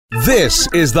This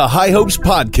is the High Hopes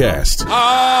Podcast.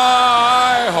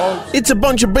 High Hopes. It's a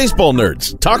bunch of baseball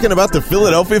nerds talking about the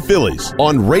Philadelphia Phillies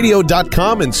on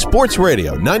radio.com and Sports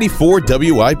Radio 94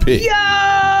 WIP. Yo!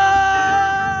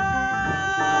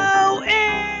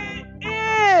 It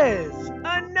is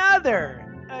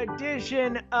another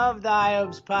edition of the High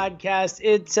Hopes Podcast.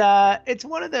 It's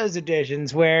one of those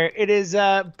editions where it is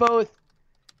both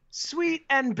sweet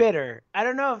and bitter. I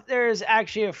don't know if there's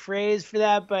actually a phrase for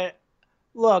that, but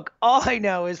look, all I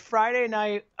know is Friday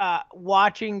night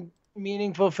watching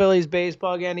meaningful Phillies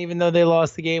baseball again, even though they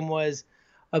lost the game, was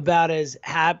about as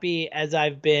happy as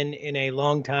I've been in a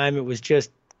long time. It was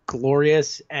just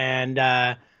glorious, and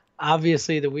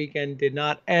obviously the weekend did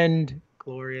not end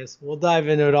glorious. We'll dive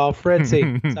into it all. Fritzy,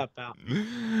 what's up, pal?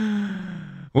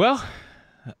 Well,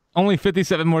 only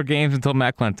 57 more games until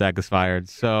Matt Klentak is fired,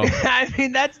 so... I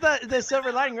mean, that's the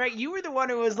silver lining, right? You were the one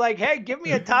who was like, hey, give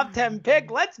me a top 10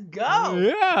 pick. Let's go.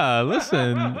 Yeah,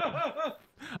 listen.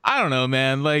 I don't know,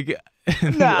 man. Like,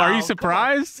 No, are you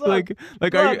surprised? Look,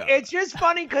 are you... It's just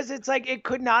funny because it's like it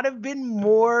could not have been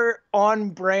more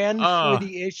on brand for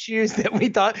the issues that we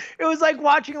thought. It was like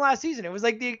watching last season. It was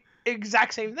like the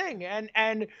exact same thing.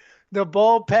 And the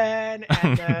bullpen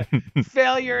and the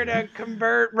failure to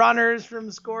convert runners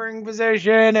from scoring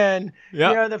position, and you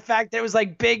know, the fact that it was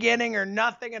like big inning or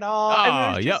nothing at all.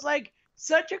 And it was just like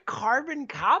such a carbon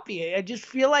copy. I just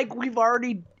feel like we've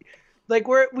already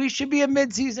we should be a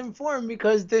midseason form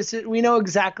because we know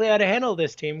exactly how to handle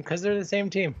this team because they're the same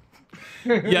team.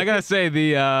 Yeah, I gotta say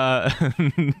the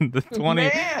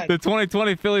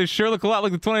 2020 Phillies sure look a lot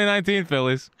like the 2019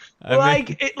 Phillies.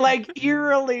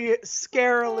 Eerily,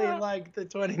 scarily like the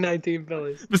 2019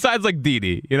 Phillies. Besides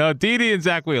Didi, Didi and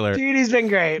Zach Wheeler. Didi's been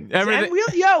great.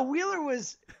 Wheeler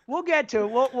was. We'll get to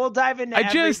it. We'll dive into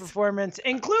every performance,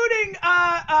 including.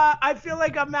 I feel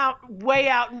like I'm way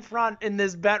out in front in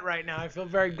this bet right now. I feel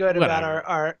very good about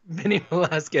our Vinny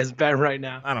Velasquez bet right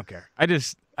now. I don't care. I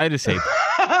just hate.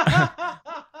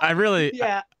 I really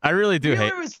do hate.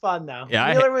 Wheeler was fun though.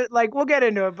 Yeah, Wheeler was we'll get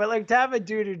into it, but to have a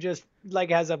dude who just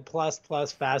has a plus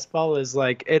fastball is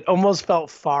it almost felt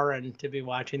foreign to be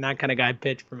watching that kind of guy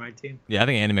pitch for my team. Yeah, I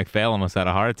think Andy McPhail almost had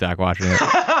a heart attack watching it.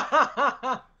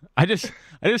 I just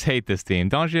hate this team.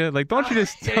 Don't you? Don't you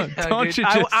just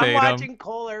I'm watching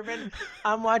Cole Irvin.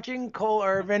 I'm watching Cole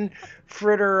Irvin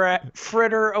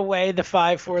fritter away the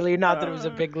 5-4 lead. Not that it was a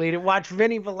big lead. Watch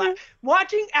Vinny Velasquez.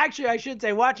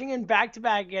 Watching in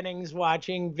back-to-back innings,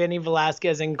 watching Vinny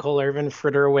Velasquez and Cole Irvin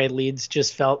fritter away leads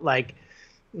just felt like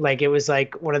it was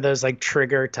one of those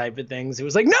trigger type of things. It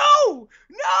was no,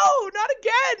 not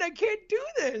again. I can't do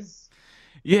this.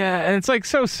 Yeah, and it's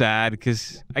so sad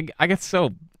because I get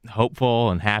so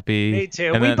hopeful and happy. Me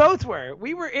too. And we both were.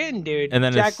 We were in, dude. And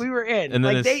then Jack, we were in. And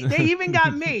then they even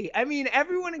got me. I mean,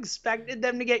 everyone expected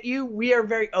them to get you. We are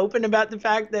very open about the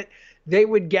fact that they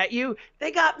would get you. They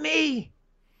got me.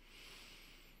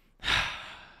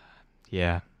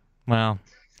 Yeah. Well,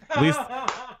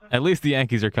 at least the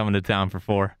Yankees are coming to town for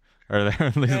 4. Or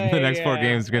at least the next 4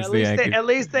 games against the Yankees. At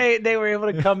least they were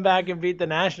able to come back and beat the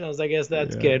Nationals. I guess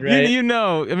that's good, right?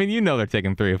 They're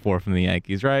taking 3 or 4 from the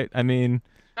Yankees, right?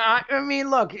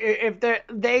 Look, if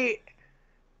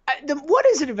what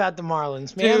is it about the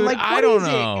Marlins, man? Dude, I don't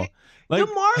know. The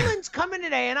Marlins coming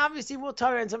today, and obviously we'll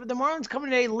talk about something. The Marlins coming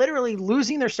today, literally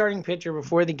losing their starting pitcher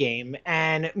before the game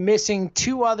and missing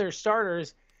 2 other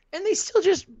starters. And they still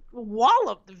just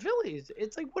wallop the Phillies.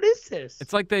 It's what is this?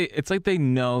 It's like they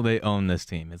know they own this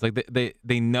team. It's like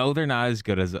they know they're not as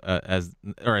good as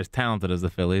talented as the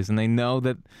Phillies, and they know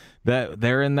that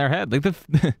they're in their head.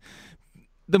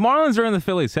 The Marlins are in the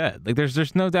Phillies' head.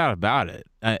 There's no doubt about it.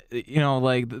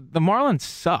 The Marlins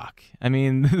suck. I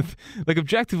mean,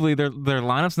 objectively, their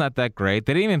lineup's not that great.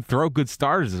 They didn't even throw good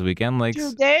starters this weekend.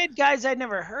 Dude, they had guys I'd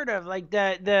never heard of,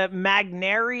 the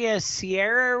Magnaria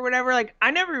Sierra or whatever.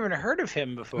 I never even heard of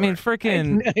him before. I mean,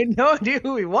 freaking... I had no idea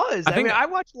who he was. I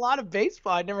watched a lot of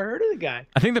baseball. I'd never heard of the guy.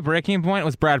 I think the breaking point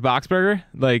was Brad Boxberger.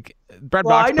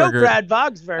 I know Brad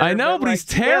Boxberger. I know, but he's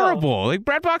terrible.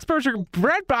 Brad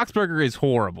Boxberger is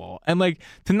horrible, and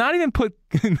to not even put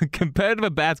competitive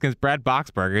at bats against Brad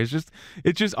Boxberger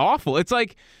is just awful.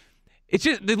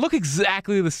 They look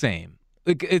exactly the same.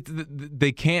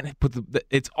 They can't put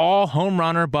it's all home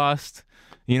run or bust.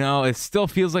 It still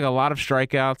feels like a lot of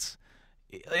strikeouts.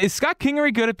 Is Scott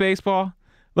Kingery good at baseball?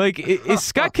 Like, is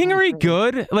Scott Kingery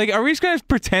good? Like, are we just going to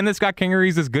pretend that Scott Kingery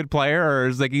is this good player, or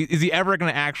is he ever going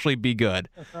to actually be good?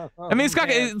 I mean,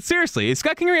 seriously, is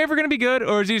Scott Kingery ever going to be good,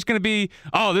 or is he just going to be,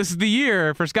 oh, this is the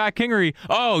year for Scott Kingery.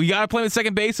 Oh, you got to play him at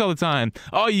second base all the time.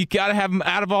 Oh, you got to have him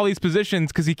out of all these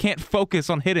positions because he can't focus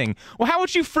on hitting. Well, how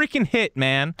would you freaking hit,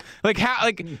 man? Like, how?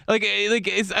 I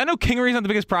know Kingery's not the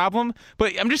biggest problem,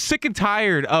 but I'm just sick and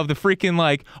tired of the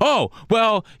freaking oh,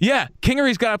 well, yeah,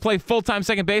 Kingery's got to play full-time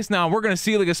second base now. We're going to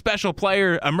see a special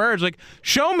player emerge. Like,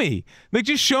 show me. Like,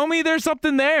 just show me there's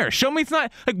something there. Show me it's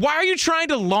not. Like, why are you trying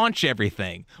to launch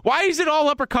everything? Why is it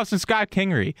all uppercuts and Scott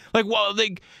Kingery?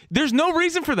 There's no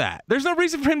reason for that. There's no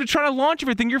reason for him to try to launch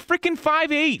everything. You're freaking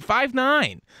 5'8",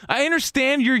 5'9". I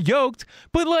understand you're yoked,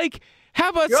 but how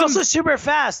about You're also super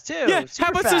fast too. Yeah, how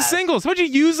about some singles? How would you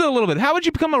use it a little bit? How would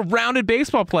you become a rounded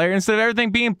baseball player instead of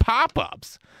everything being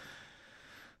pop-ups?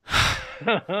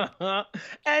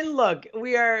 And look,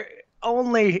 we are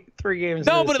only 3 games.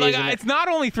 No, but it's not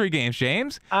only 3 games,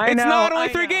 James. It's not only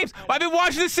 3 games. I've been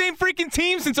watching the same freaking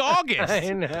team since August.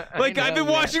 I've been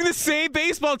watching the same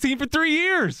baseball team for 3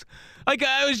 years.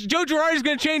 Joe Girardi's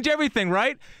going to change everything,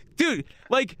 right? Dude,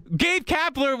 Gabe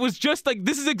Kapler was just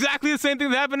this is exactly the same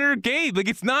thing that happened under Gabe.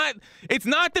 It's not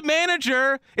the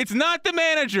manager. It's not the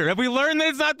manager. Have we learned that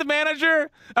it's not the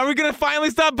manager? Are we going to finally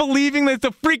stop believing that it's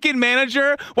the freaking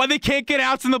manager? Why they can't get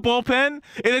outs in the bullpen?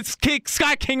 And it's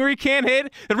Scott Kingery can't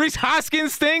hit? And Reese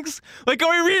Hoskins stinks?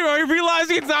 Are we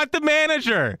realizing it's not the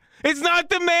manager? It's not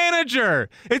the manager.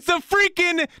 It's the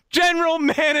freaking general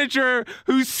manager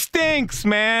who stinks,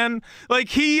 man.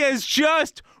 He has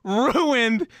just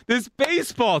ruined this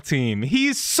baseball team.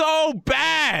 He's so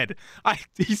bad.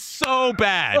 He's so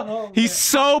bad. He's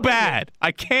so bad.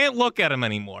 I can't look at him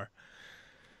anymore.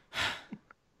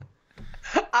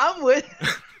 I'm with.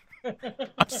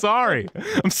 I'm sorry.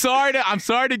 I'm sorry to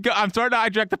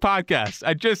hijack the podcast.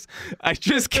 I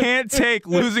just can't take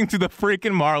losing to the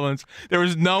freaking Marlins. There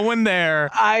was no one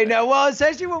there. I know. Well,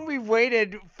 especially when we've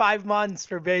waited 5 months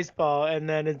for baseball, and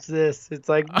then it's this. It's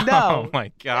no. Oh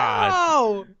my God.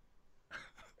 No.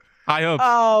 High hopes.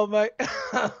 Oh my.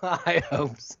 High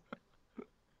hopes.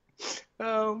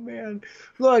 Oh man.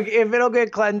 Look, if it'll get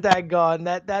Clentag gone,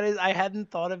 that is. I hadn't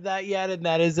thought of that yet, and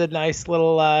that is a nice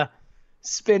little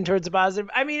spin towards the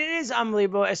positive. I mean, it is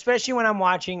unbelievable, especially when I'm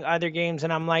watching other games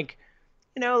and I'm looking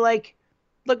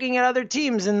at other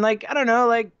teams and I don't know,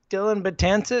 Dylan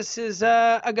Betances is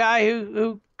a guy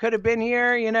who could have been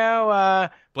here,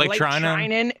 Blake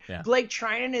Trinan. Yeah. Blake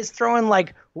Trinan is throwing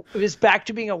is back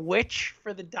to being a witch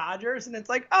for the Dodgers, and it's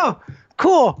oh,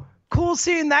 cool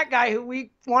seeing that guy who we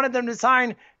wanted them to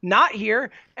sign not here,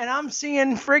 and I'm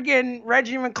seeing friggin'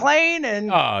 Reggie McClain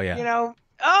and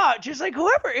just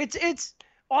whoever. It's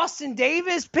Austin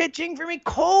Davis pitching for me,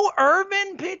 Cole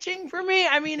Irvin pitching for me.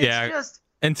 I mean, it's just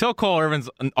until Cole Irvin's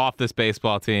off this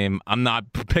baseball team, I'm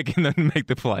not picking them to make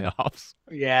the playoffs.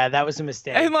 Yeah, that was a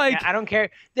mistake. And I don't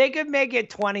care. They could make it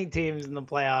 20 teams in the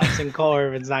playoffs, and Cole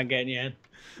Irvin's not getting you in.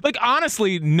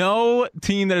 Honestly, no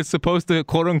team that is supposed to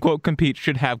quote unquote compete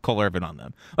should have Cole Irvin on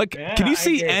them. Can you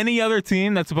see any other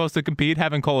team that's supposed to compete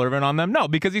having Cole Irvin on them? No,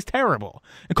 because he's terrible.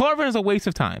 And Cole Irvin is a waste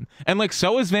of time. And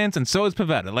so is Vince, and so is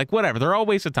Pivetta. Whatever, they're all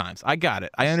waste of times. I got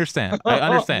it. I understand. Wow. But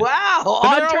they're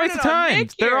all waste of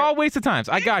times. They're all waste of times.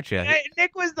 I got you.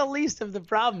 Nick was the least of the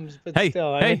problems, but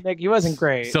still, I mean, Nick, he wasn't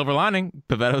great. Silver lining,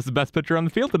 Pivetta was the best pitcher on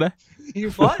the field today. He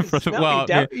was.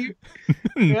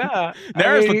 Yeah.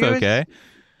 Theirs looked okay.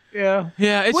 Yeah.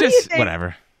 Yeah, it's just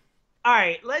whatever. All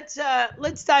right, let's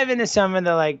dive into some of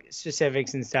the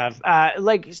specifics and stuff.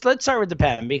 Let's start with the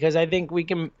pen, because I think we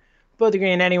can both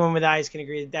agree, and anyone with eyes can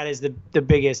agree that is the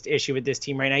biggest issue with this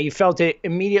team right now. You felt it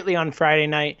immediately on Friday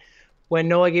night when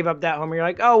Nola gave up that homer.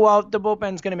 You're oh well, the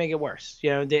bullpen's going to make it worse.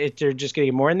 They're just going to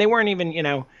get more, and they weren't even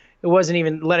it wasn't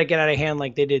even let it get out of hand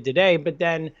like they did today. But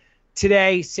then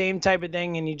today, same type of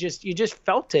thing, and you just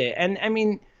felt it. And I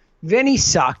mean, Vinny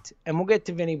sucked, and we'll get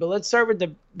to Vinny, but let's start with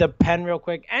the pen real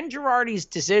quick. And Girardi's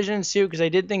decisions, too, because I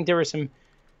did think there were some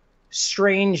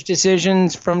strange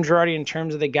decisions from Girardi in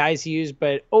terms of the guys he used.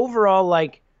 But overall,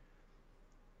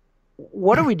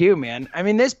 what do we do, man? I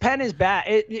mean, this pen is bad.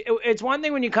 It's one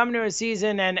thing when you come into a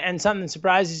season and something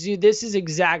surprises you. This is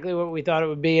exactly what we thought it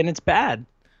would be, and it's bad.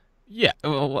 Yeah,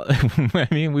 well, I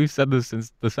mean, we've said this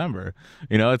since December.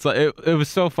 It's it was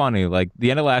so funny.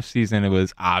 The end of last season, it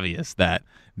was obvious that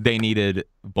they needed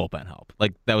bullpen help.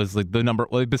 That was the number.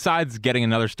 Besides getting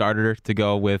another starter to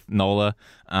go with Nola,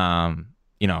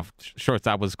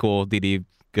 shortstop was cool. DD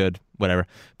good, whatever.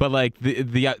 But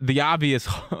the obvious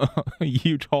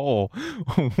huge hole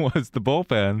was the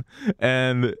bullpen,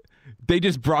 and they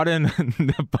just brought in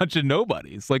a bunch of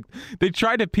nobodies. Like, they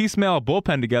tried to piecemeal a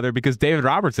bullpen together because David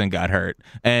Robertson got hurt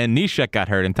and Neshek got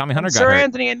hurt and Tommy Hunter got Sir hurt.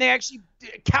 Anthony, and they actually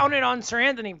counted on Sir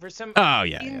Anthony for some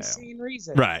insane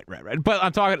reason. Right. But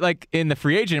I'm talking like in the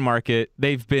free agent market,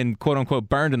 they've been quote unquote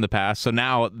burned in the past. So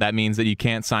now that means that you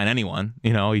can't sign anyone.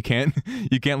 You can't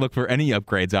look for any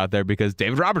upgrades out there because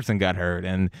David Robertson got hurt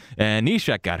and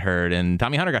Neshek got hurt and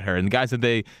Tommy Hunter got hurt, and the guys that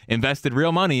they invested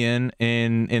real money in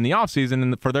the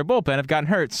offseason for their bullpen have gotten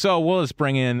hurt. So we'll just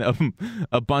bring in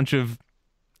a bunch of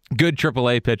good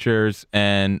AAA pitchers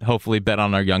and hopefully bet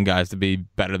on our young guys to be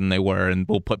better than they were, and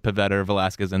we'll put Pivetta or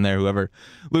Velasquez in there. Whoever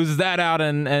loses that out,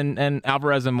 and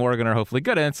Alvarez and Morgan are hopefully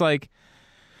good. And it's like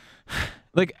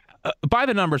by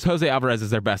the numbers, Jose Alvarez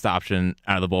is their best option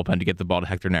out of the bullpen to get the ball to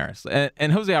Hector Neris,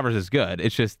 and Jose Alvarez is good.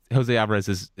 It's just Jose Alvarez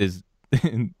is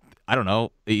I don't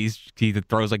know. He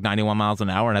throws like 91 miles an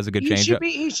hour and has a good changeup.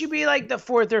 He should be like the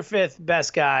fourth or fifth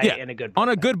best guy in a good bullpen. On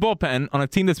a good bullpen, on a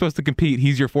team that's supposed to compete,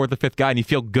 he's your fourth or fifth guy, and you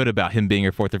feel good about him being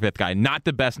your fourth or fifth guy. Not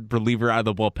the best reliever out of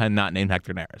the bullpen, not named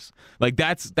Hector Neris. Like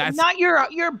that's not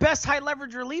your best high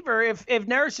leverage reliever. If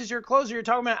Neris is your closer, you're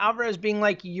talking about Alvarez being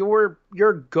like your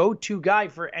go-to guy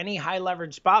for any high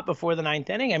leverage spot before the ninth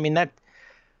inning. I mean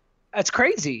that's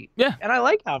crazy. Yeah. And I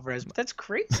like Alvarez, but that's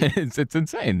crazy. It's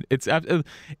insane. It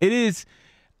is.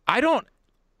 I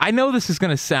know this is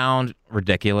going to sound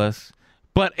ridiculous,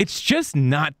 but it's just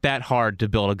not that hard to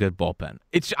build a good bullpen.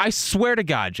 I swear to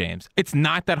God, James, it's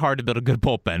not that hard to build a good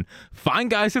bullpen. Find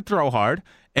guys that throw hard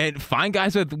and find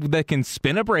guys that can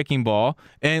spin a breaking ball,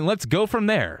 and let's go from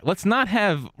there. Let's not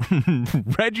have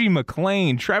Reggie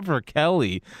McClain, Trevor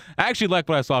Kelly. I actually like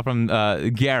what I saw from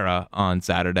Guerra on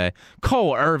Saturday.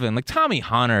 Cole Irvin, like Tommy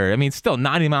Hunter. I mean, still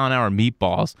 90-mile-an-hour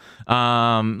meatballs.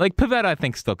 Like Pivetta, I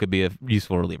think still could be a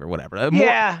useful reliever, whatever.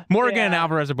 Morgan and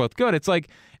Alvarez are both good. It's like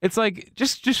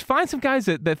just find some guys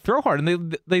that throw hard,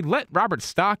 and they let Robert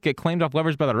Stock get claimed off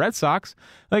leverage by the Red Sox.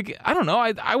 Like, I don't know.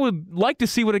 I would like to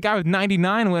see what a guy with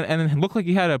 99 and looked like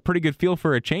he had a pretty good feel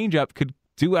for a changeup could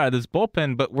do out of this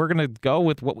bullpen, but we're gonna go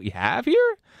with what we have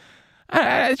here.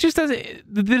 It just doesn't.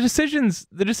 The decisions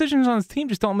on this team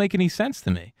just don't make any sense to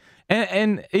me,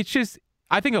 and it's just.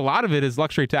 I think a lot of it is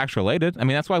luxury tax related. I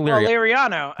mean, that's why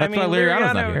Liriano.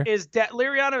 Liriano's not here.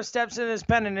 Liriano steps in his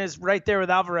pen and is right there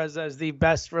with Alvarez as the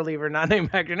best reliever, not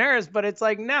named Hector Neris. But it's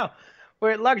like, no,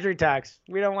 we're at luxury tax.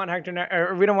 We don't want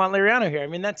we don't want Liriano here. I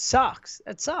mean, that sucks.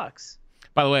 That sucks.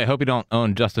 By the way, I hope you don't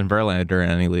own Justin Verlander in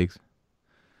any leagues.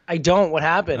 I don't. What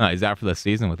happened? He's out for the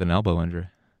season with an elbow injury.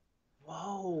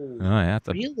 Whoa. Oh, yeah,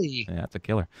 really? Yeah, that's a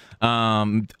killer.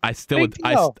 I still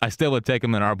would take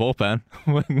him in our bullpen.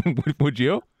 Would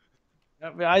you?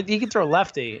 He could throw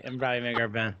lefty and probably make our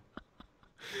pen.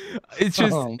 It's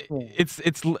just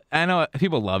it's. I know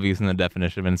people love using the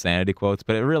definition of insanity quotes,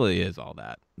 but it really is all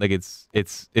that. Like it's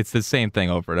the same thing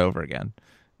over and over again.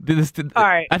 All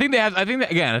right. I think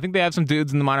they have some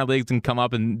dudes in the minor leagues and come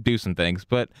up and do some things,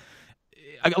 but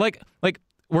like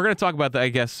we're gonna talk about I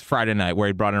guess Friday night where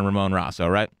he brought in Ramon Rosso,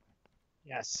 right?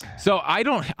 Yes. So I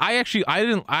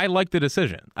like the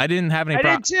decision. I didn't have any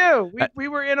problems. I did too. We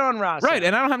were in on Rosso. Right,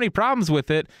 and I don't have any problems with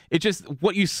it. It's just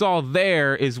what you saw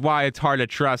there is why it's hard to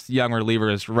trust young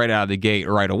relievers right out of the gate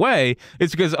right away.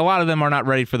 It's because a lot of them are not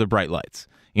ready for the bright lights.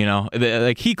 You know,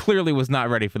 like he clearly was not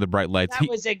ready for the bright lights. That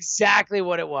was exactly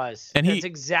what it was. That's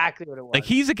exactly what it was. Like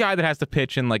he's a guy that has to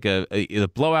pitch in like a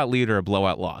blowout lead or a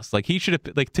blowout loss. Like he should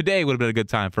have. Like today would have been a good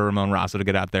time for Ramon Rosso to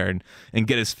get out there and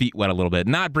get his feet wet a little bit.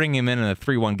 Not bring him in a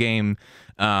 3-1 game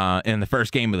in the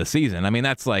first game of the season. I mean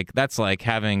that's like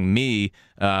having me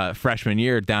freshman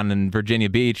year down in Virginia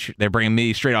Beach. They're bringing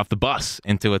me straight off the bus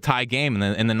into a tie game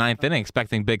in the ninth inning,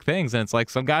 expecting big things, and it's like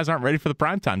some guys aren't ready for the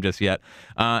prime time just yet.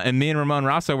 And me and Ramon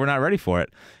Rosso, we're not ready for it.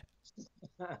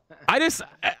 I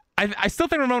still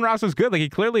think Ramon Rosso is good. Like he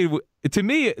clearly, to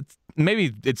me,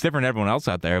 maybe it's different to everyone else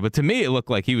out there, but to me it looked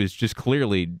like he was just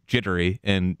clearly jittery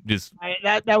and just.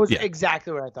 That was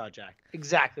exactly what I thought, Jack.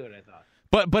 Exactly what I thought.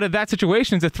 But if that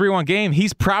situation is a 3-1 game,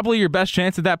 he's probably your best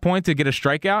chance at that point to get a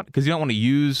strikeout because you don't want to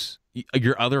use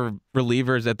your other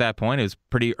relievers at that point. It was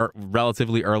pretty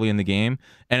relatively early in the game,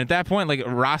 and at that point, like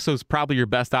Rosso's probably your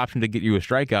best option to get you a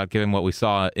strikeout, given what we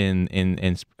saw in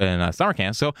summer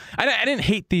camp. So I didn't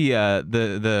hate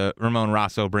the Ramon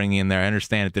Rosso bringing in there. I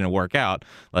understand it didn't work out.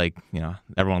 Like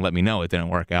everyone let me know it didn't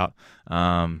work out.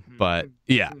 But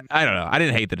yeah, I don't know. I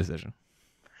didn't hate the decision.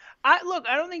 I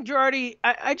don't think Girardi.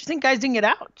 I just think guys didn't get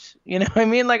out. You know what I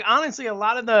mean? Like honestly, a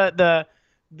lot of the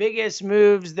biggest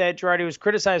moves that Girardi was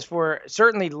criticized for,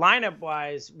 certainly lineup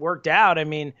wise, worked out. I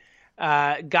mean,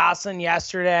 Gosselin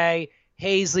yesterday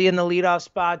Hazley in the leadoff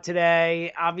spot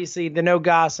today. Obviously, the no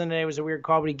Gosselin today was a weird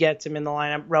call, but he gets him in the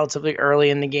lineup relatively early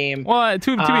in the game. Well,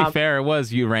 to be fair, it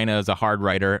was Urena as a hard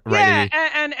righter. Yeah,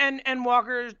 and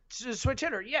Walker's a switch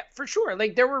hitter. Yeah, for sure.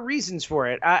 Like, there were reasons for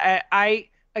it.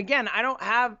 Again, I don't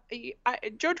have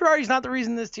Joe Girardi's not the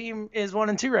reason this team is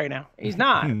 1-2 right now. He's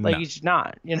not. No. Like, he's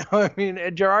not. You know, I mean,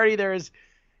 Girardi,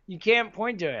 you can't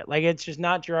point to it. Like, it's just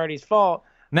not Girardi's fault.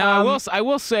 Now, I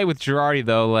will say with Girardi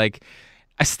though, like,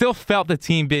 I still felt the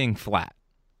team being flat,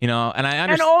 you know, and I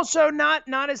understand. And also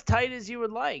not as tight as you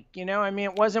would like, you know. I mean,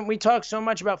 it wasn't. We talked so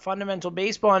much about fundamental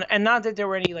baseball, and not that there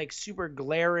were any like super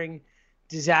glaring,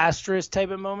 disastrous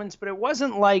type of moments, but it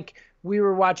wasn't like we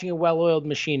were watching a well-oiled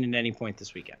machine at any point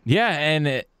this weekend. Yeah,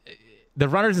 and the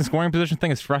runners in scoring position thing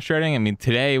is frustrating. I mean,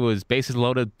 today was bases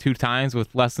loaded 2 times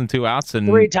with less than 2 outs, and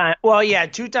 3 times. Well, yeah,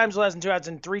 2 times less than 2 outs,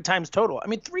 and 3 times total. I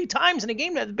mean, 3 times in a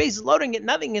game that the bases loaded and get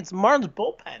nothing against Marlins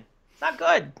bullpen. Not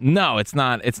good. No, it's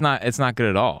not. It's not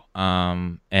good at all.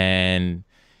 And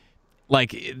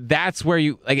like that's where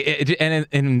you like it,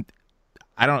 and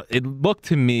I don't. It looked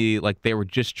to me like they were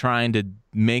just trying to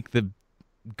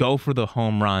go for the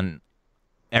home run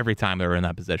every time they were in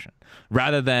that position,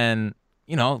 rather than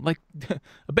like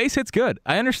a base hit's good.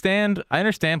 I understand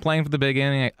playing for the big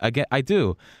inning. I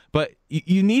do, but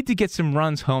you need to get some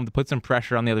runs home to put some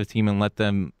pressure on the other team and let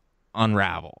them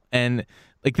unravel. And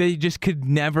like they just could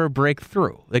never break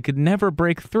through. They could never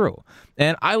break through.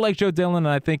 And I like Joe Dillon,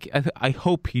 and I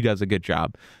hope he does a good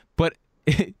job. But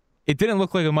it didn't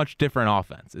look like a much different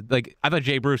offense. Like I thought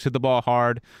Jay Bruce hit the ball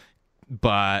hard,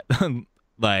 but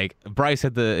like Bryce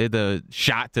had the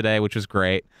shot today, which was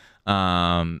great.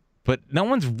 But no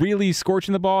one's really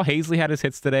scorching the ball. Hazley had his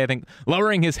hits today. I think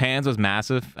lowering his hands was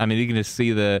massive. I mean, you can just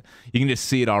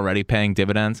see it already paying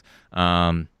dividends.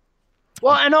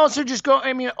 Well, and also just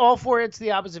all 4 hits the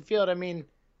opposite field. I mean,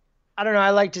 I don't know. I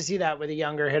like to see that with a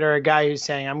younger hitter, a guy who's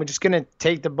saying, I'm just going to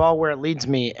take the ball where it leads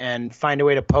me and find a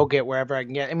way to poke it wherever I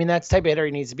can get. I mean, that's the type of hitter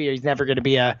he needs to be. He's never going to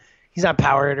be he's not a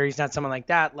power hitter. He's not someone like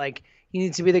that. Like, he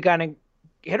needs to be the kind of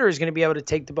hitter who's going to be able to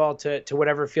take the ball to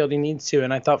whatever field he needs to.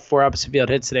 And I thought 4 opposite field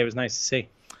hits today was nice to see.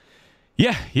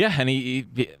 Yeah. And they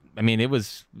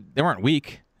weren't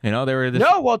weak. They were.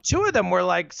 No, well, 2 of them were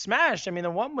like smashed. I mean,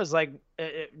 the one was like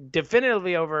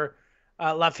definitively over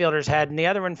left fielder's head, and the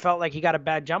other one felt like he got a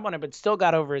bad jump on it, but still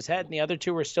got over his head. And the other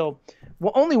 2 were still.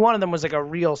 Well, only one of them was like a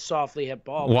real softly hit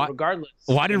ball. But regardless,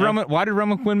 why did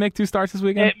Roman Quinn make 2 starts this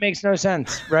weekend? It makes no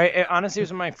sense, right? It honestly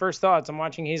was my first thoughts. I'm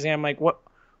watching Hazley. I'm like, what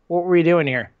were we doing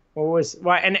here?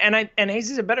 Why? And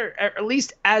Hazley's a better, at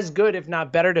least as good, if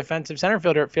not better, defensive center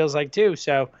fielder. It feels like too.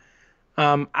 So,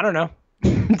 I don't know.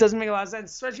 It doesn't make a lot of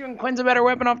sense, especially when Quinn's a better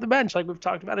weapon off the bench, like we've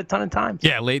talked about a ton of times.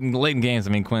 Yeah, late in games,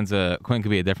 I mean, Quinn could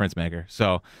be a difference maker.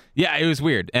 So, yeah, it was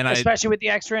weird, and especially with the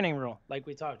extra inning rule, like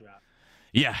we talked about.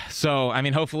 Yeah, so I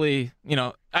mean, hopefully,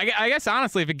 I guess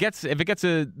honestly, if it gets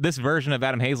this version of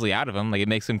Adam Hazley out of him, like it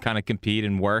makes him kind of compete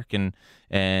and work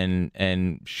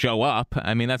and show up.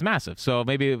 I mean, that's massive. So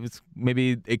maybe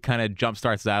it kind of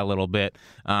jumpstarts that a little bit.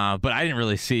 But I didn't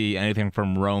really see anything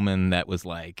from Roman that was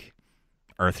like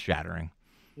earth-shattering.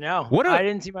 No, I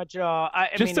didn't see much at all.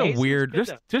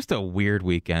 Just a weird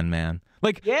weekend, man.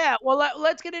 Like, yeah. Well,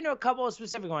 let's get into a couple of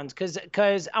specific ones because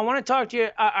I want to talk to you.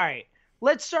 All right,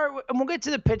 let's start, and we'll get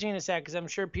to the pitching in a sec because I'm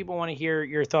sure people want to hear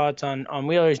your thoughts on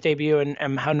Wheeler's debut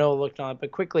and how Noah looked on it.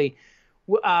 But quickly,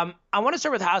 I want to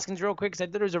start with Hoskins real quick because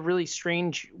I thought it was a really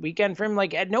strange weekend for him.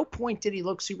 Like, at no point did he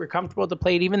look super comfortable at the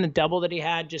plate. Even the double that he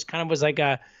had just kind of was like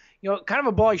kind of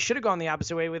a ball he should have gone the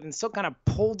opposite way with and still kind of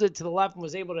pulled it to the left and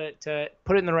was able to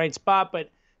put it in the right spot.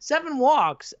 But 7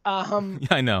 walks. Yeah,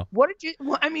 I know. What did you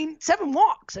 – 7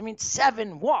 walks.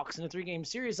 7 walks in a 3-game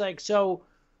series. Like, so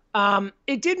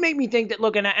it did make me think that –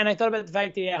 look, and I thought about the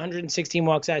fact that he had 116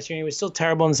 walks last year and he was still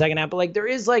terrible in the second half. But, like, there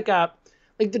is like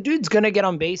the dude's going to get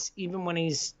on base even when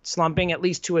he's slumping, at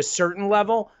least to a certain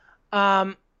level.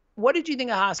 What did you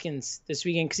think of Hoskins this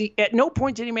weekend? Because at no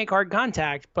point did he make hard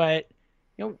contact, but –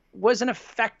 was an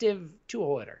effective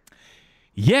 2-hole hitter.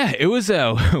 Yeah, it was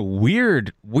a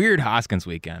weird Hoskins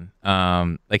weekend.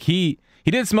 Like he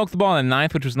did smoke the ball in the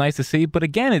 9th, which was nice to see. But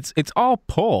again, it's all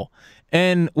pull.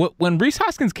 And when Rhys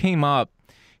Hoskins came up,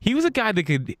 he was a guy that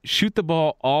could shoot the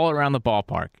ball all around the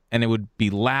ballpark, and it would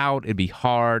be loud, it'd be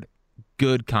hard,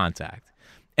 good contact.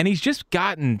 And he's just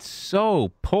gotten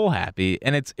so pull happy,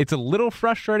 and it's a little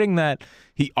frustrating that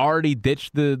he already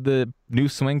ditched the new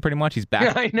swing pretty much. He's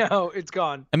back. Yeah, I know. It's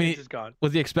gone. I mean, it's just gone.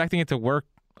 Was he expecting it to work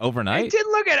overnight. I did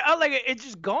look at it. Like it's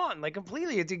just gone, like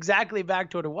completely. It's exactly back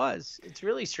to what it was. It's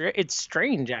really it's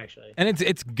strange, actually. And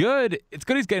it's good. It's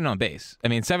good he's getting on base. I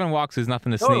mean, 7 walks is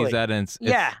nothing to sneeze at, and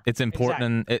it's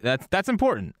important. Exactly. And that's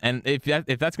important. And if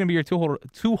that's going to be your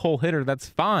two-hole hitter, that's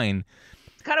fine.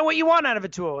 It's kind of what you want out of a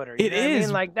 2-hole hitter. It is. I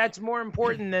mean, like that's more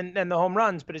important than the home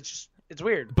runs, but it's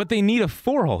weird. But they need a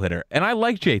 4-hole hitter, and I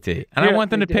like JT, and I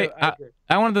want them to pay.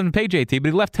 I wanted them to pay JT, but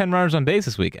he left 10 runners on base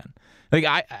this weekend. Like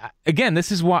again,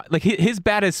 this is why. Like his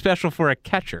bat is special for a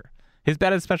catcher.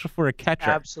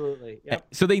 Absolutely. Yep.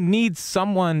 So they need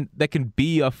someone that can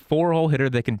be a 4-hole hitter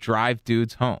that can drive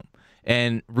dudes home.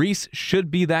 And Rhys should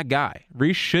be that guy. But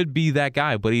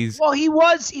he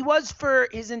was for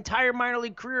his entire minor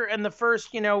league career and the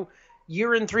first,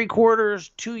 year and 3/4,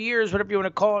 2 years, whatever you want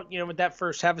to call it, with that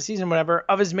first half of season, whatever,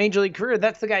 of his major league career.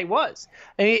 That's the guy he was.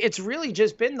 I mean, it's really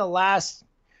just been the last,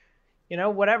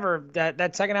 whatever,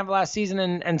 that second half of last season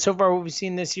and so far what we've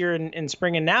seen this year in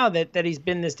spring and now that he's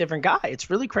been this different guy. It's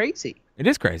really crazy. It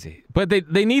is crazy. But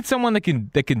they need someone that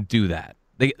can do that.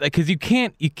 Because you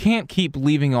can't keep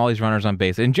leaving all these runners on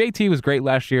base. And JT was great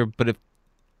last year, but if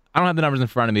I don't have the numbers in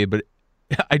front of me, but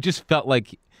I just felt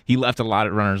like he left a lot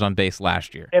of runners on base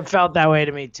last year. It felt that way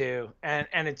to me too, and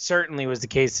it certainly was the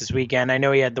case this weekend. I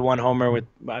know he had the one homer with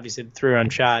obviously the 3-run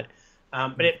shot,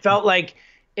 but it felt like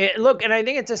it. Look, and I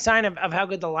think it's a sign of how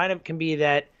good the lineup can be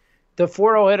that the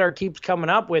 4-0 hitter keeps coming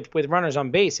up with runners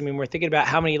on base. I mean, we're thinking about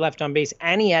how many left on base,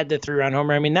 and he had the 3-run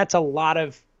homer. I mean, that's a lot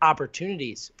of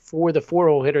opportunities for the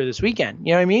 4-0 hitter this weekend.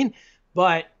 You know what I mean?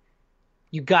 But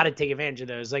you got to take advantage of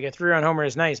those. Like a 3-run homer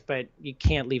is nice, but you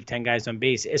can't leave 10 guys on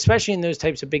base, especially in those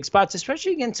types of big spots,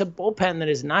 especially against a bullpen that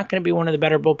is not going to be one of the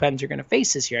better bullpens you're going to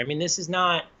face this year. I mean, this is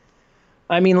not –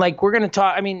 I mean, like we're going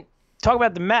to talk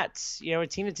about the Mets, a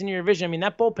team that's in your division. I mean,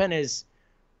 that bullpen is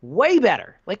way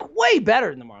better than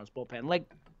the Marlins bullpen, like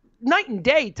night and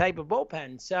day type of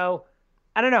bullpen. So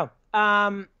I don't know.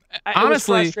 It was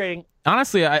frustrating.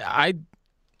 Honestly, I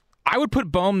would put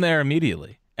Bohm there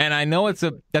immediately. And I know that's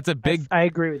a big. I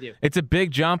agree with you. It's a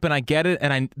big jump, and I get it.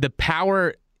 And the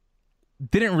power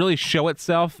didn't really show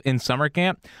itself in summer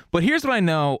camp. But here's what I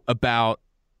know about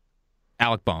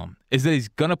Alec Bohm is that he's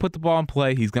gonna put the ball in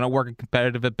play. He's gonna work a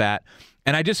competitive at bat,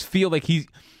 and I just feel like he's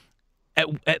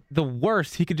at the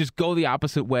worst he could just go the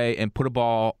opposite way and put a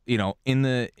ball, in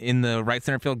the right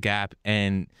center field gap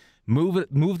and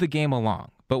move the game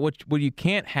along. But what you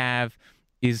can't have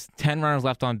is 10 runners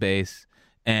left on base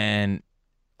and.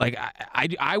 Like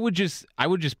I would just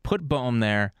put Bohm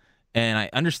there, and I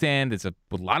understand it's a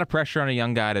lot of pressure on a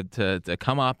young guy to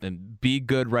come up and be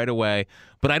good right away,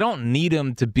 but I don't need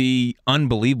him to be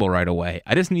unbelievable right away.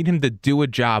 I just need him to do a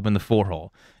job in the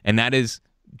 4-hole, and that is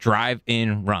drive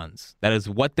in runs. That is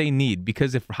what they need,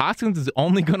 because if Hoskins is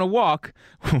only going to walk,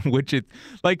 which is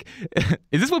like,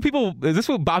 is this what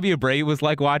Bobby Abreu was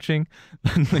like watching?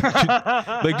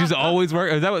 like just always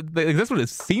work. Is that what, like, that's what it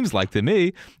seems like to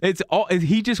me.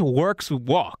 He just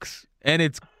walks, and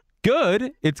it's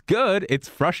good. It's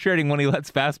frustrating when he lets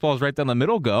fastballs right down the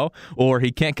middle go, or he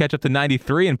can't catch up to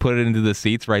 93 and put it into the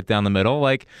seats right down the middle.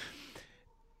 Like,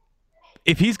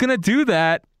 if he's going to do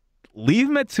that, leave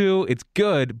him at 2. It's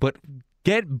good, but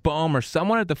get Bohm or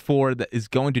someone at the 4 that is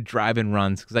going to drive in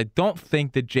runs, because I don't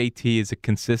think that JT is a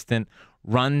consistent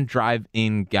run drive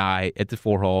in guy at the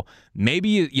 4-hole. Maybe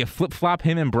you flip flop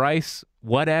him and Bryce,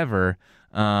 whatever.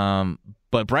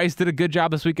 But Bryce did a good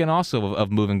job this weekend also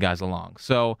of moving guys along.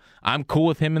 So I'm cool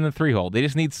with him in the 3-hole. They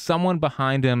just need someone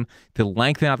behind him to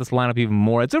lengthen out this lineup even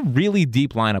more. It's a really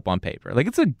deep lineup on paper. Like,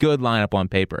 it's a good lineup on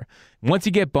paper. Once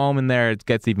you get Bohm in there, it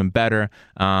gets even better.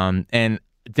 And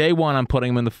day one, I'm putting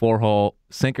him in the 4-hole.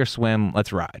 Sink or swim,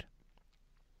 let's ride.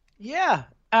 Yeah.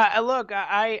 Look,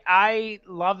 I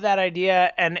love that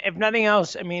idea. And if nothing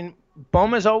else, I mean,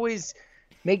 Bohm has always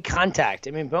made contact.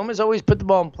 I mean, Bohm has always put the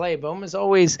ball in play. Bohm is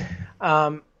always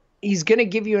he's going to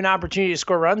give you an opportunity to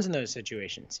score runs in those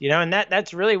situations, and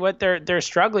that's really what they're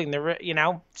struggling. They're,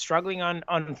 struggling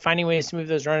on finding ways to move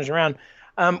those runners around.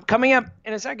 Coming up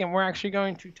in a second, we're actually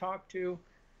going to talk to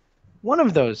one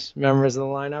of those members of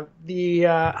the lineup, the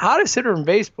hottest hitter in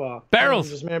baseball.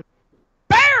 Barrels!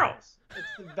 Barrels! It's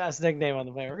the best nickname on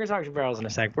the planet. We're going to talk to Barrels in a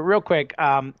sec. But real quick,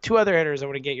 2 other hitters I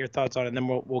want to get your thoughts on, and then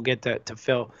we'll get to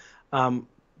Phil. And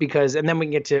then we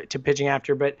can get to pitching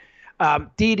after. But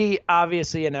Didi,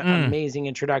 obviously an amazing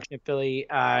introduction to Philly,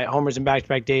 homers in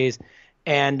back-to-back days.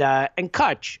 And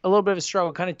Kutch, a little bit of a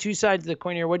struggle, kind of 2 sides of the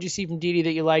coin here. What did you see from Didi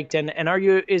that you liked? And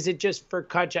is it just for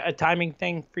Kutch a timing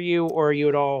thing for you, or are you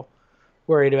at all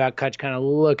worried about Kutch kind of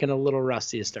looking a little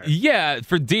rusty to start? Yeah,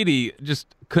 for Didi,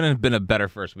 just couldn't have been a better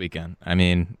first weekend. I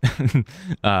mean,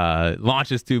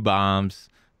 launches 2 bombs,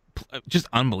 just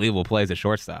unbelievable plays at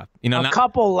shortstop. A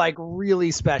couple like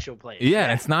really special plays.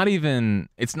 Yeah, it's not even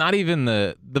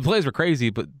the plays were crazy,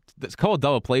 but the couple of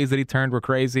double plays that he turned were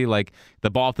crazy. Like the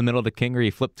ball up the middle of the Kinger,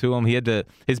 he flipped to him.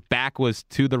 His back was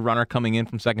to the runner coming in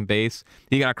from second base.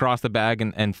 He got across the bag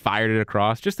and fired it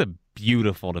across. Just a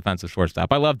beautiful defensive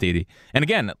shortstop. I love Didi. And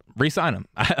again, re-sign him.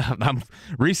 I'm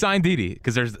re-sign Didi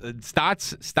because there's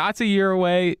Stotts a year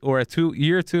away or a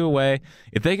year or two away.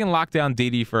 If they can lock down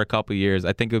Didi for a couple years,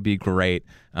 I think it would be great.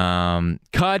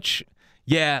 Kutch,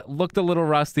 yeah, looked a little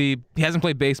rusty. He hasn't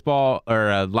played baseball or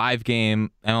a live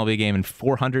game, MLB game in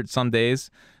 400 some days.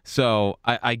 So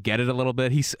I get it a little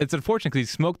bit. It's unfortunate because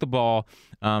he smoked the ball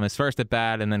his first at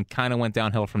bat and then kind of went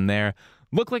downhill from there.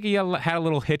 Looked like he had a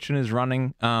little hitch in his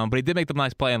running, but he did make the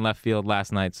nice play in left field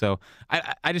last night. So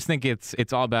I just think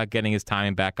it's all about getting his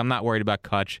timing back. I'm not worried about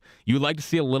Kutch. You would like to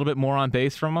see a little bit more on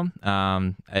base from him.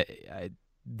 I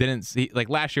didn't see, like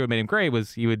last year what made him great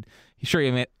was he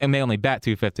may only bat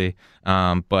 250,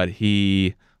 but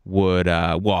he would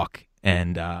walk,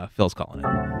 and Phil's calling it.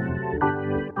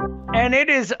 And it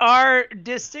is our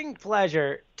distinct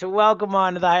pleasure to welcome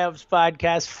on to the High Hopes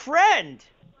Podcast, friend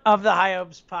of the High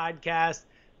Hopes Podcast,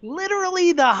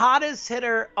 literally the hottest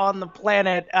hitter on the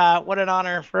planet. What an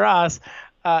honor for us.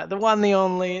 The one, the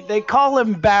only. They call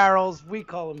him Barrels. We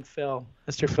call him Phil.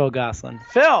 Mr. Phil Gosselin.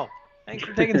 Phil, thanks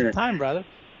for taking some time, brother.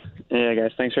 Yeah,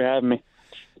 guys, thanks for having me.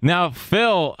 Now,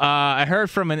 Phil, I heard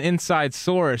from an inside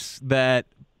source that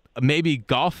maybe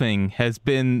golfing has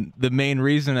been the main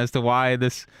reason as to why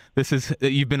this is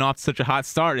you've been off to such a hot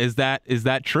start. Is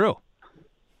that true?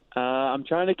 I'm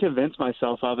trying to convince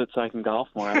myself of it so I can golf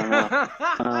more. I don't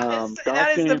know.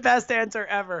 That is the best answer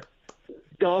ever.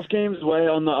 Golf game's way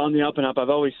on the up and up. I've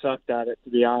always sucked at it, to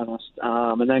be honest.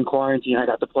 And then quarantine, I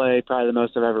got to play probably the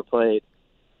most I've ever played.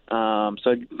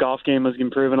 So golf game was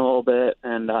improving a little bit,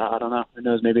 and I don't know. Who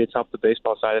knows? Maybe it's helped the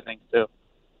baseball side of things too.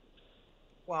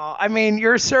 Well, I mean,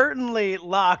 you're certainly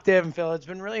locked in, Phil. It's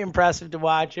been really impressive to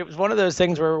watch. It was one of those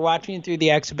things where we're watching through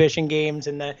the exhibition games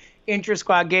and the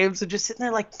intra-squad games and just sitting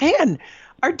there like, man,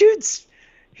 our dude's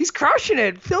he's crushing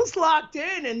it. Phil's locked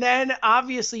in. And then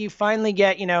obviously you finally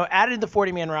get, added to the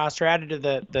 40-man roster, added to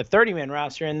the 30-man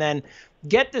roster, and then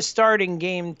get the starting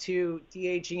game to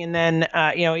DHing. And then,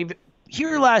 even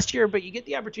here last year, but you get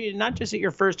the opportunity not just at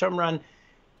your first home run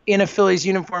in a Phillies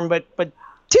uniform, but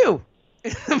two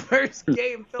in the first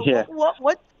game. Phil, yeah.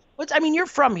 What's I mean, you're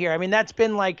from here. I mean, that's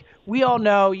been like, we all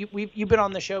know you've been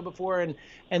on the show before,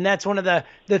 and that's one of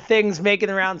the things making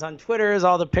the rounds on Twitter is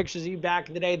all the pictures of you back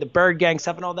in the day, the Bird Gang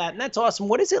stuff and all that. And that's awesome.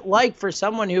 What is it like for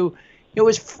someone who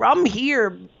was from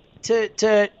here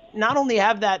to not only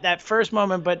have that first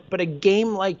moment, but a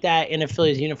game like that in a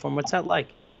Phillies uniform? What's that like?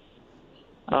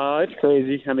 It's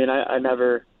crazy. I mean,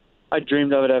 I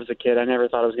dreamed of it as a kid. I never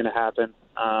thought it was going to happen.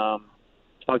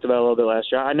 Talked about it a little bit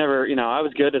last year. I never, I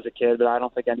was good as a kid, but I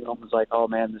don't think anyone was like, oh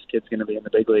man, this kid's going to be in the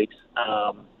big leagues.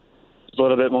 It's a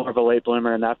little bit more of a late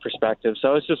bloomer in that perspective.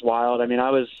 So it's just wild. I mean,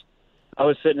 I was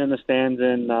sitting in the stands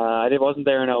and I wasn't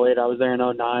there in 08. I was there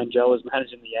in 09. Joe was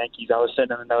managing the Yankees. I was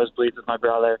sitting in the nosebleeds with my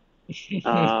brother.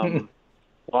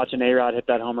 Watching A-Rod hit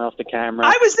that homer off the camera.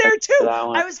 I was there too.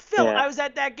 I was Phil. Yeah. I was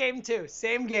at that game too.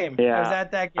 Same game. Yeah. I was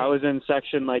at that game. I was in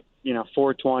section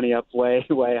 420 up way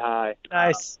high.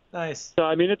 Nice. So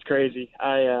I mean, it's crazy.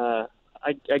 I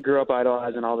grew up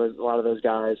idolizing a lot of those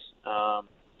guys. Was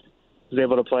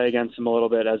able to play against them a little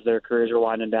bit as their careers were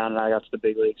winding down, and I got to the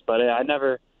big leagues. But I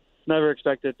never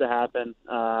expected it to happen.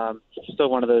 Still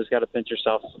one of those, got to pinch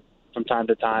yourself from time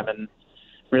to time and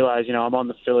realize, I'm on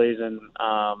the Phillies and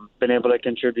been able to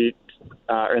contribute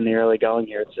in the early going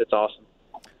here. It's awesome.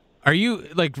 Are you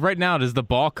like right now? Does the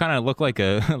ball kind of look like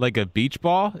a beach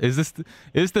ball? Is this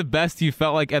the best you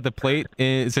felt like at the plate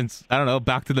since I don't know,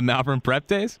 back to the Malvern prep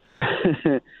days?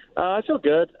 I feel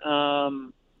good.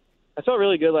 I felt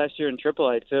really good last year in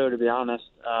AAA too, to be honest.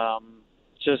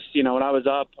 Just when I was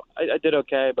up, I did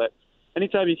okay, but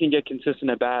anytime you can get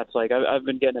consistent at bats, like I've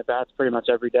been getting at bats pretty much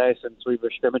every day since we were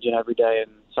scrimmaging every day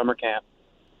in summer camp.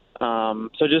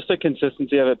 So just the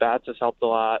consistency of at bats has helped a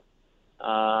lot.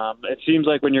 It seems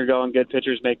like when you're going good,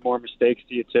 pitchers make more mistakes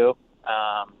to you too.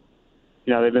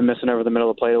 They've been missing over the middle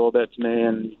of the plate a little bit to me,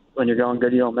 and when you're going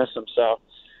good, you don't miss them. So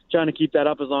trying to keep that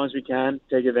up as long as we can,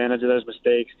 take advantage of those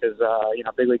mistakes because,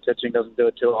 big league pitching doesn't do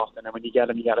it too often, and when you get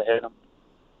them, you got to hit them.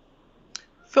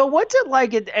 Phil, what's it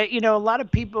like? A lot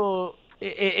of people,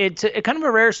 it's a kind of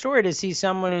a rare story to see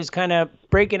someone who's kind of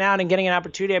breaking out and getting an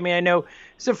opportunity. I mean, I know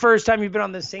it's the first time you've been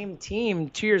on the same team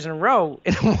 2 years in a row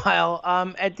in a while.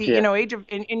 At the age of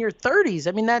in your 30s.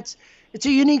 I mean, it's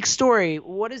a unique story.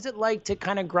 What is it like to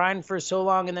kind of grind for so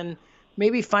long and then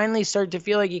maybe finally start to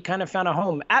feel like you kind of found a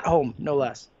home, at home, no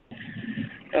less?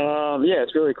 Yeah,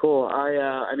 it's really cool.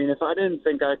 I mean, if I didn't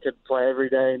think I could play every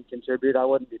day and contribute, I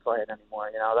wouldn't be playing anymore.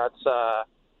 You know,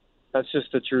 that's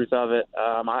just the truth of it.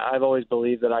 I've always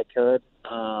believed that I could.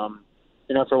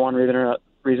 You know, for one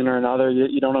reason or another,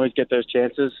 you don't always get those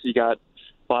chances. A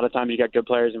lot of times you got good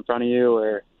players in front of you,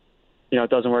 or you know, it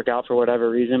doesn't work out for whatever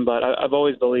reason. But I've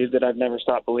always believed it. I've never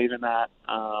stopped believing that.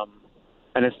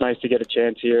 And it's nice to get a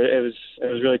chance here. It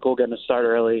was really cool getting to start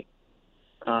early.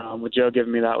 With Joe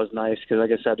giving me that was nice because,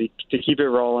 like I said, to keep it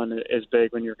rolling is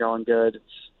big when you're going good.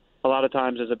 A lot of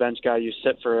times as a bench guy, you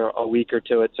sit for a week or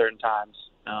two at certain times.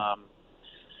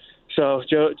 So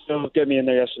Joe getting me in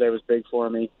there yesterday was big for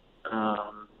me.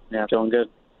 Yeah, feeling good.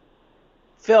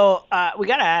 Phil, we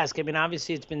got to ask. I mean,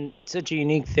 obviously, it's been such a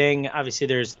unique thing. Obviously,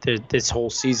 there's this whole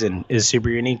season is super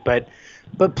unique, but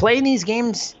playing these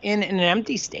games in an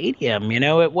empty stadium, you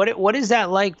know, what is that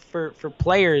like for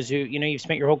players who, you know, you've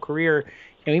spent your whole career,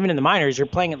 you know, even in the minors, you're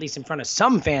playing at least in front of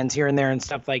some fans here and there and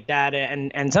stuff like that,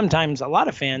 and sometimes a lot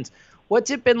of fans.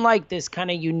 What's it been like, this kind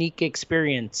of unique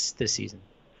experience this season?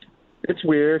 It's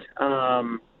weird,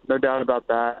 no doubt about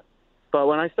that. But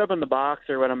when I step in the box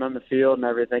or when I'm on the field and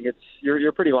everything,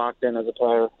 you're pretty locked in as a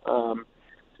player. So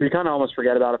you kind of almost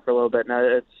forget about it for a little bit. Now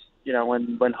it's, you know,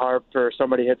 when Harp or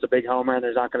somebody hits a big homer and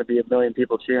there's not going to be a million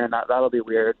people cheering, that'll be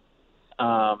weird.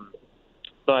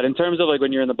 But in terms of like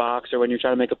when you're in the box or when you're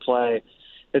trying to make a play,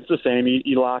 it's the same.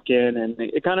 You lock in, and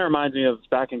it kind of reminds me of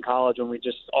back in college when we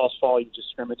just all fall, you just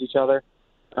scrimmage each other.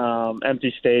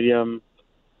 Empty stadium,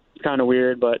 kind of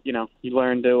weird, but you know, you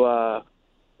learn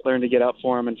to get up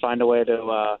for them and find a way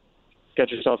to get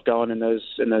yourself going in those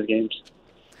games.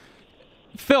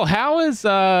 Phil,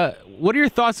 what are your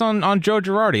thoughts on Joe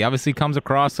Girardi? Obviously comes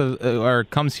across or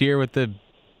comes here with the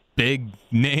big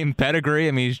name pedigree.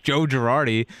 I mean, he's Joe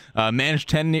Girardi, managed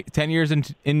 10 years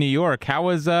in New York. How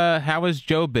has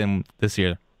Joe been this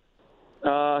year?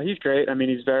 He's great. I mean,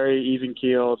 he's very even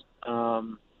keeled.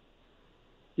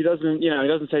 He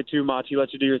doesn't say too much. He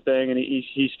lets you do your thing, and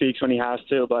he speaks when he has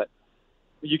to, but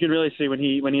you can really see when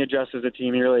he addresses the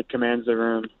team, he really commands the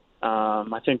room.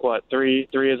 I think three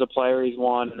as a player he's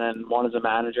won, and then one as a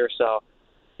manager. So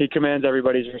he commands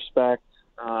everybody's respect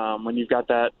when you got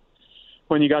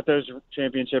those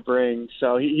championship rings.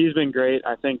 So he's been great.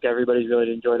 I think everybody's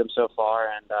really enjoyed him so far,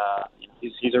 and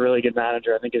he's a really good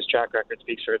manager. I think his track record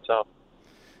speaks for itself.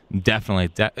 Definitely.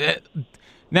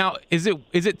 Now, is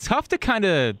it tough to kind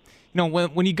of, you know,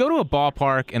 when you go to a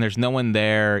ballpark and there's no one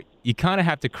there, you kind of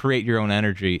have to create your own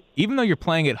energy. Even though you're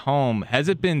playing at home, has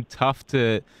it been tough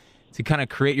to kind of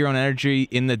create your own energy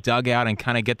in the dugout and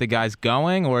kind of get the guys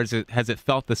going, or has it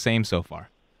felt the same so far?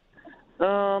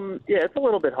 Yeah, it's a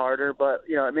little bit harder, but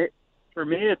you know, I mean, for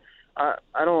me, it's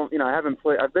I don't, you know, I haven't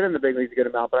played. I've been in the big leagues a good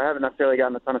amount, but I haven't necessarily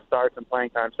gotten a ton of starts and playing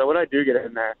time. So when I do get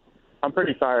in there, I'm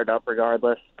pretty fired up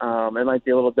regardless. It might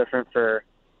be a little different for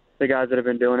the guys that have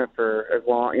been doing it for as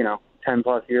long, you know, 10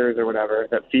 plus years or whatever,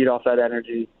 that feed off that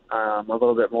energy a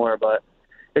little bit more. But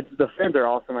the fans are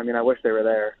awesome. I mean, I wish they were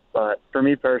there. But for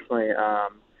me personally,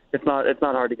 it's not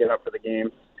hard to get up for the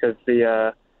games because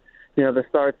the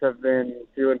starts have been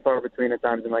few and far between at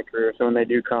times in my career. So when they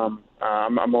do come,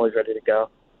 I'm always ready to go.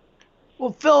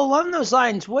 Well, Phil, along those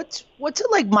lines, what's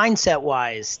it like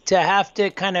mindset-wise to have to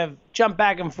kind of jump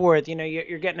back and forth? You know,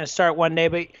 you're getting a start one day,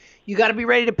 but you got to be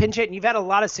ready to pinch hit, and you've had a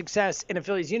lot of success in a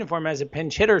Phillies uniform as a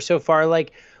pinch hitter so far.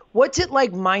 Like, what's it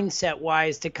like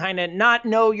mindset-wise to kind of not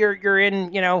know you're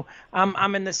in, you know,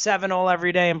 I'm in the 7-hole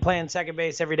every day and playing second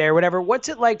base every day or whatever. What's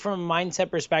it like from a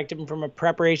mindset perspective and from a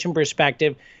preparation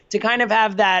perspective to kind of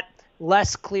have that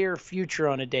less clear future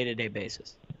on a day-to-day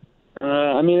basis?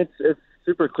 I mean, it's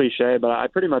super cliche, but I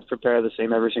pretty much prepare the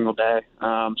same every single day.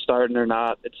 Starting or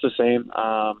not, it's the same.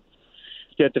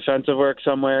 Get defensive work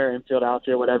somewhere, infield,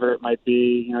 outfield, whatever it might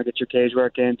be. You know, get your cage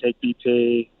work in, take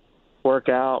BP, work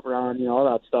out, run, you know, all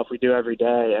that stuff we do every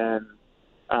day.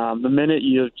 And the minute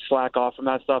you slack off from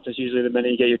that stuff is usually the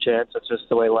minute you get your chance. That's just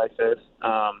the way life is.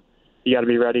 You got to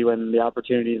be ready when the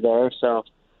opportunity is there. So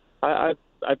I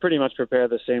pretty much prepare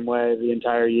the same way the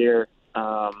entire year.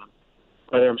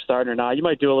 Whether I'm starting or not, you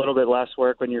might do a little bit less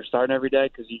work when you're starting every day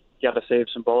because you got to save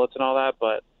some bullets and all that.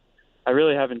 But I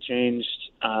really haven't changed.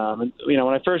 You know,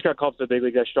 when I first got called to the big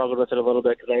league, I struggled with it a little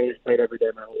bit because I always played every day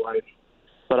my whole life.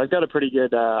 But I've got a pretty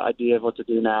good idea of what to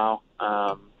do now.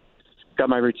 Got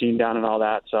my routine down and all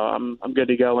that, so I'm good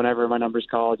to go whenever my number's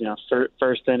called. You know,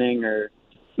 first inning or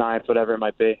ninth, whatever it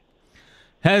might be.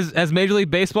 Has Major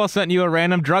League Baseball sent you a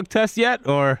random drug test yet,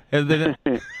 or has it?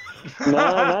 No,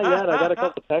 not yet. I got a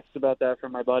couple texts about that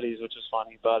from my buddies, which is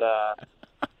funny. But I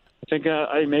think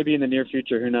maybe in the near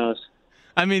future, who knows?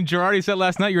 I mean, Girardi said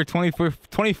last night you were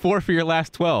 24 for your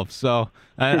last 12, so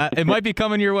it might be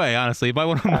coming your way, honestly. You might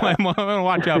want to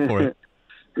watch out for it.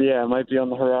 Yeah, it might be on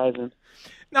the horizon.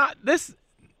 Now, this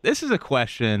is a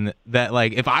question that,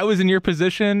 like, if I was in your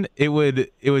position, it would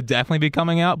definitely be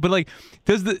coming out. But, like,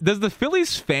 does the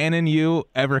Phillies fan in you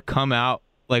ever come out,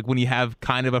 like, when you have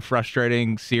kind of a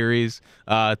frustrating series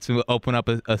to open up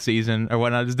a season or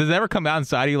whatnot? Does it ever come out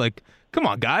inside of you, like, come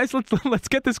on, guys, let's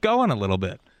get this going a little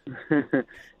bit?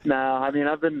 No, I mean,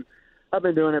 I've been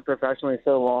doing it professionally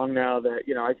so long now that,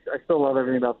 you know, I still love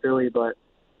everything about Philly, but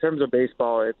in terms of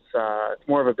baseball, it's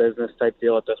more of a business type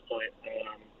deal at this point.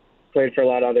 Played for a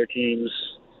lot of other teams,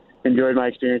 enjoyed my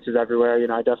experiences everywhere. You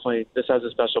know, this has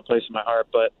a special place in my heart,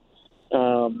 but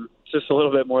it's just a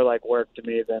little bit more like work to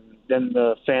me than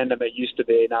the fandom it used to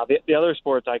be. Now, the other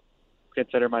sports, I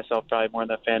consider myself probably more in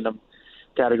the fandom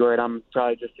category, and I'm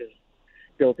probably just as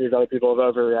guilty as other people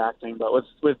of overreacting. But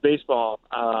with baseball,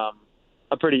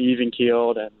 I'm pretty even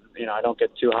keeled, and you know, I don't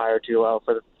get too high or too low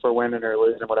for winning or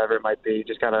losing, whatever it might be.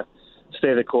 Just kind of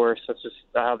stay the course. That's just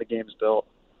how the game's built.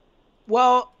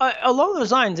 Well, along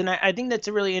those lines, and I think that's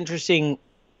a really interesting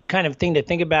kind of thing to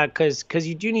think about because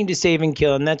you do need to save and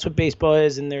kill, and that's what baseball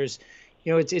is. And there's,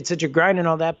 you know, it's such a grind and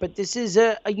all that. But this is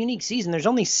a unique season. There's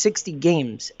only 60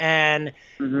 games, and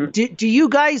do you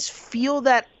guys feel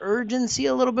that urgency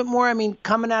a little bit more? I mean,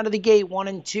 coming out of the gate 1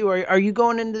 and 2, are you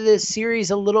going into this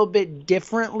series a little bit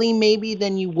differently maybe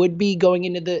than you would be going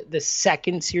into the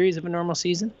second series of a normal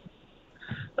season?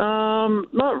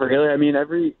 Not really. I mean,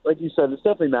 like you said, it's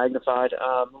definitely magnified. It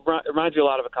reminds me a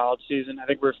lot of a college season. I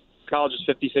think college is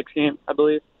 56 games, I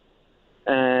believe.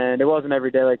 And it wasn't every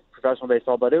day like professional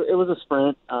baseball, but it was a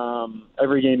sprint.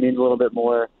 Every game means a little bit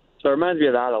more. So it reminds me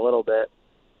of that a little bit.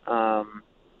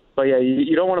 But yeah,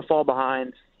 you don't want to fall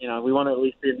behind. You know, we want to at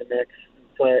least be in the mix,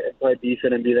 and play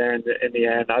decent and be there in the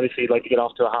end. Obviously, you'd like to get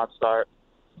off to a hot start.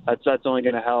 That's only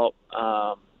going to help.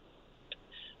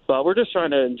 But we're just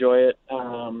trying to enjoy it,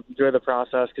 enjoy the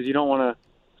process, because you don't want to.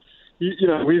 You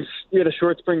know, we had a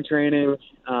short spring training.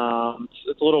 It's a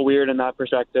little weird in that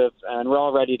perspective, and we're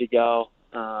all ready to go.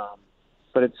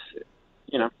 But it's,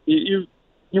 you know, you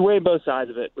weigh both sides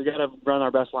of it. We got to run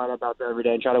our best lineup out there every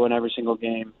day and try to win every single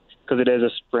game because it is a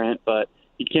sprint. But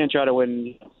you can't try to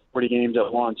win 40 games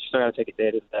at once. You still got to take it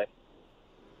day to day.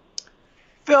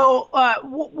 Phil,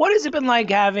 what has it been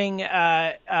like having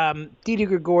Didi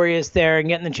Gregorius there and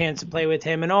getting the chance to play with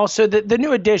him, and also the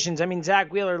new additions? I mean,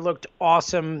 Zach Wheeler looked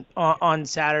awesome on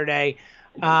Saturday.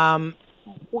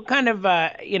 What kind of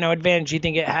advantage do you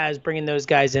think it has bringing those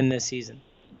guys in this season?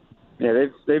 Yeah,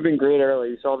 they've been great early.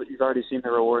 You've already seen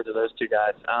the rewards of those two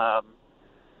guys.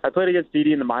 I played against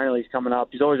Didi in the minor leagues coming up.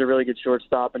 He's always a really good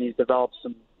shortstop, and he's developed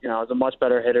some. You know, is a much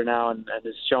better hitter now, and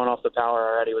is showing off the power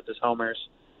already with his homers.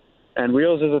 And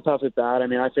Wheels is a tough at bat. I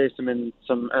mean, I faced him in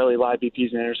some early live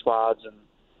BPs and inter squads, and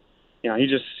you know,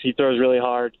 he throws really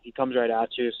hard. He comes right at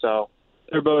you. So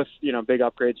they're both, you know, big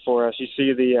upgrades for us. You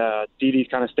see the Didi's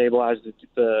kind of stabilized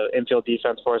the infield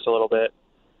defense for us a little bit.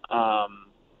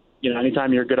 You know,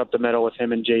 anytime you're good up the middle with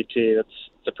him and JT, that's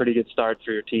a pretty good start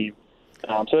for your team.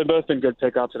 So they've both been good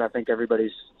pickups, and I think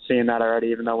everybody's seeing that already,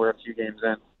 even though we're a few games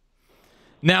in.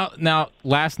 Now,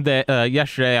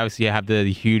 yesterday, obviously, you have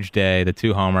the huge day, the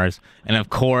 2 homers, and of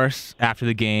course, after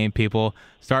the game, people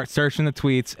start searching the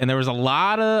tweets, and there was a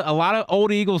lot of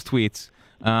old Eagles tweets,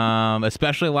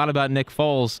 especially a lot about Nick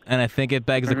Foles, and I think it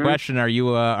begs the question: Are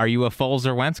you a Foles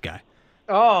or Wentz guy?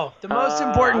 Oh, the most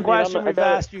important question we've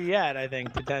asked you yet, I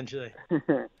think, potentially.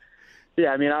 Yeah,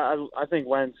 I mean, I think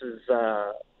Wentz is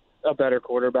a better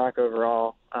quarterback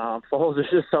overall. Foles is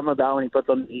just something about when he puts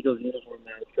on the Eagles uniform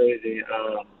there. It's crazy.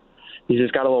 He's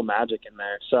just got a little magic in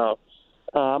there. So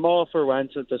I'm all for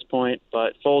Wentz at this point,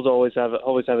 but Foles always have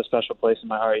a special place in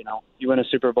my heart. You know, you win a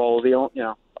Super Bowl,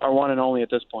 our one and only at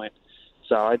this point.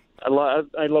 So I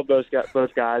love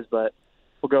both guys, but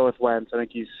we'll go with Wentz. I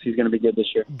think he's going to be good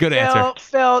this year. Good answer,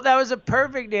 Phil. That was a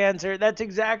perfect answer. That's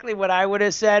exactly what I would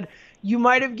have said. You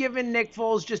might have given Nick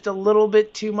Foles just a little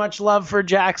bit too much love for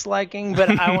Jack's liking,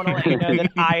 but I want to let you know that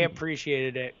I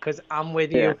appreciated it because I'm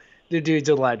with you. The dude's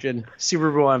a legend. Super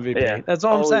Bowl MVP. Yeah. That's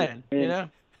all I'm saying, you know?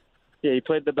 Yeah, he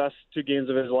played the best 2 games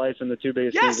of his life in the 2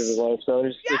 biggest games of his life. So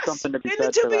there's something to be said for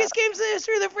that. In the 2 biggest games in the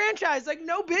history of the franchise. Like,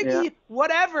 no biggie,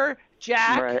 whatever,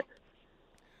 Jack. Right.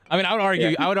 I mean, I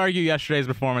would argue yesterday's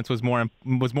performance was more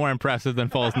impressive than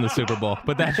Foles in the Super Bowl,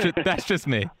 but that's just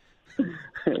me.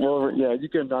 Well, yeah, you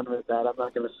can run with that. I'm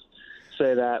not going to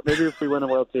say that. Maybe if we win a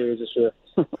World Series this year.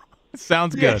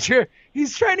 Sounds good. Yeah, sure.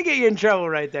 He's trying to get you in trouble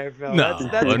right there, Phil. No,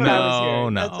 that's what I was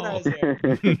hearing. No. That's what I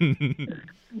was hearing.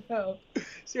 No,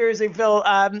 seriously, Phil.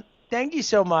 thank you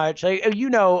so much. Like, you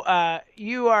are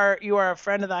a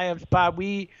friend of the IM's pod.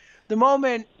 The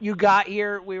moment you got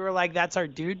here, we were like, that's our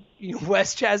dude.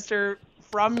 Westchester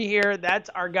from here, that's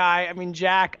our guy. I mean,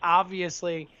 Jack,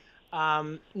 obviously,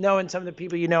 knowing some of the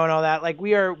people and all that, like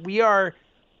we are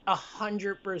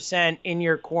 100% in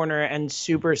your corner and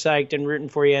super psyched and rooting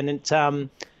for you. And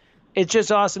it's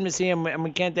just awesome to see him, and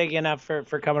we can't thank you enough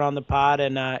for coming on the pod,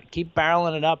 and keep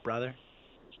barreling it up, brother.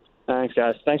 Thanks,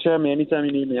 guys. Thanks for having me. Anytime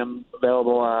you need me, I'm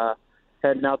available.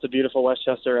 Heading out to beautiful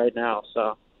Westchester right now.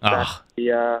 So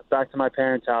back to my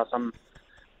parents' house. I'm,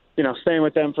 staying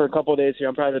with them for a couple of days here.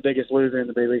 I'm probably the biggest loser in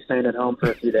the big league, staying at home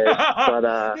for a few days.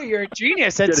 But you're a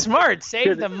genius. It's smart.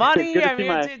 Save the money. I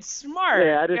mean, it's smart.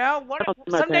 Yeah,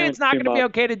 someday it's not going to be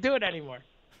okay to do it anymore.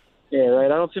 Yeah, right.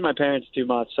 I don't see my parents too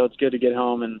much, so it's good to get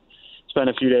home and spend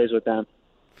a few days with them.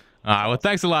 All right. Well,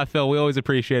 thanks a lot, Phil. We always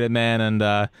appreciate it, man,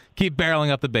 and keep barreling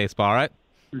up the baseball, all right?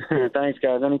 Thanks,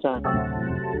 guys. Anytime.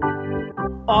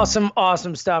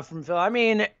 Awesome stuff from Phil. I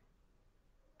mean,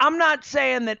 I'm not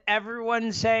saying that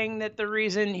everyone's saying that the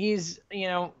reason he's,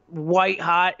 white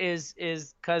hot is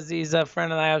because he's a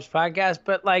friend of the IOPS podcast,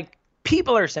 but, like,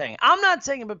 people are saying it. I'm not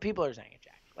saying it, but people are saying it,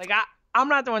 Jack. Like, I'm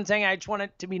not the one saying it. I just want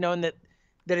it to be known that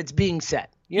it's being said.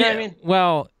 You know what I mean?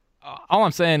 Well, all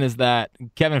I'm saying is that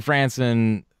Kevin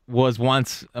Franson was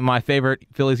once my favorite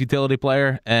Phillies utility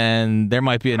player, and there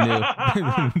might be a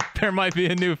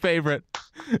new favorite.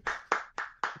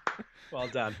 Well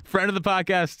done. Friend of the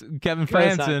podcast, Kevin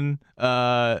Franson.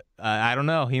 I don't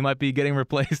know. He might be getting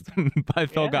replaced by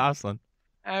Phil Gosselin.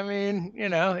 I mean,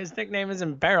 his nickname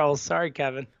isn't Barrels. Sorry,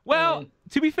 Kevin. Well,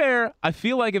 to be fair, I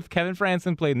feel like if Kevin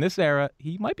Franson played in this era,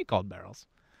 he might be called Barrels.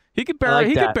 He could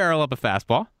barrel up a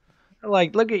fastball.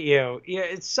 Like, look at you. Yeah,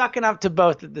 it's sucking up to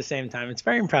both at the same time. It's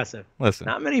very impressive. Listen.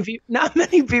 Not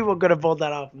many people could have pulled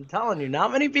that off. I'm telling you,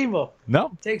 not many people.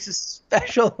 No. It takes a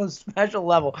special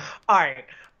level. All right.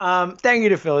 Thank you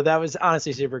to Phil. That was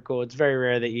honestly super cool. It's very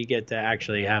rare that you get to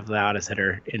actually have the hottest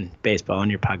hitter in baseball on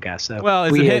your podcast. So, well,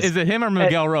 is it him or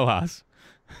Miguel Rojas?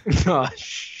 Oh,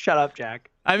 shut up,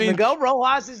 Jack. I mean, Miguel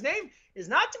Rojas, his name is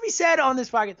not to be said on this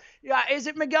podcast. Yeah, is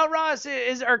it Miguel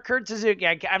Rojas or Kurt Suzuki?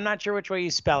 I'm not sure which way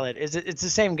you spell it. It's the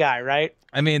same guy, right?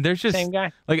 I mean, there's just same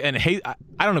guy. Like, and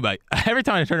I don't know about every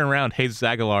time I turn around, Jesus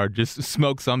Aguilar just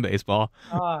smokes some baseball.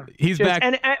 He's back.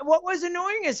 And what was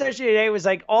annoying, especially today, was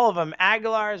like all of them,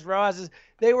 Aguilar's, Rosas.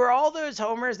 They were all those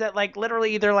homers that like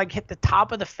literally either like hit the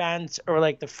top of the fence or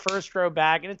like the first row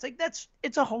back, and it's like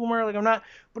it's a homer. Like I'm not,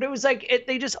 but it was like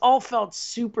they just all felt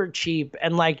super cheap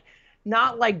and like.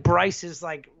 Not like Bryce's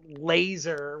like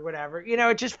laser or whatever.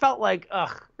 It just felt like,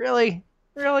 ugh, really?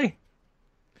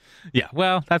 Yeah,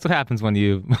 well, that's what happens when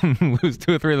you lose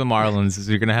 2 or 3 of the Marlins. Is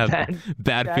you're gonna have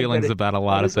bad feelings about a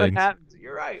lot of things.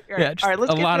 You're right. Yeah, just all right,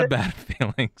 let's a lot of bad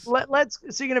feelings. Let's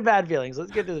speaking of bad feelings,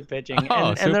 let's get to the pitching,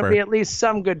 and there'll be at least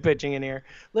some good pitching in here.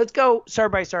 Let's go star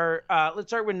by star. Let's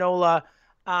start with Nola.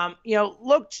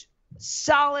 Looked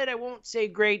solid. I won't say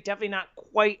great. Definitely not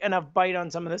quite enough bite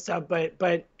on some of the stuff,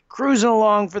 but cruising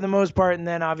along for the most part, and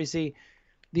then obviously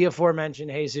the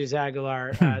aforementioned Jesus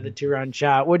Aguilar, the 2-run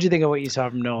shot. What'd you think of what you saw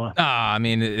from Nola? I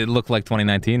mean, it looked like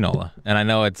 2019 Nola, and I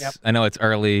know it's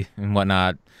early and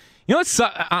whatnot.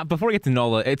 Before we get to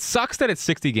Nola, it sucks that it's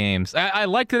 60 games. I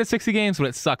like that it's 60 games, but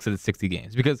it sucks that it's 60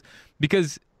 games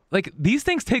because like these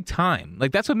things take time.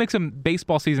 Like that's what makes a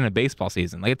baseball season a baseball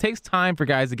season. Like it takes time for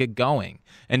guys to get going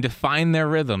and to find their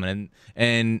rhythm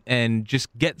and just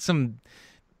get some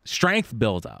strength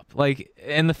build up, like,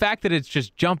 and the fact that it's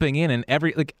just jumping in and I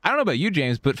don't know about you,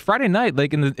 James, but Friday night,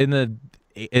 like in the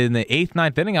 8th,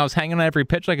 9th inning, I was hanging on every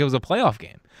pitch like it was a playoff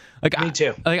game. Like me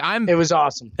too. It was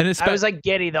awesome, and I was like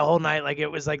giddy the whole night, like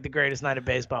it was like the greatest night of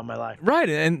baseball in my life. Right,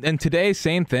 and today,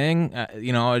 same thing.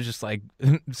 I was just like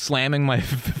slamming my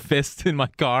fist in my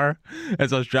car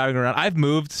as I was driving around. I've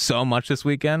moved so much this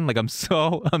weekend. Like I'm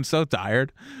so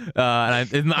tired,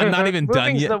 and I'm not even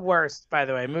done yet. Moving's the worst, by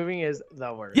the way. Moving is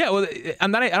the worst. Yeah, well, I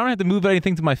don't have to move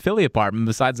anything to my Philly apartment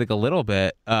besides like a little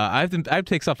bit. I have to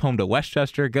take stuff home to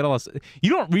Westchester. Get all this. You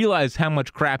don't realize how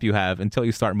much crap you have until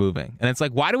you start moving, and it's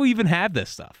like, why do we even have this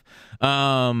stuff?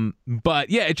 But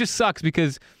yeah, it just sucks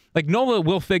because like Nola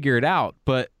will figure it out,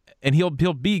 and he'll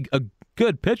be a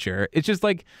good pitcher. It's just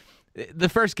like the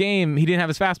first game he didn't have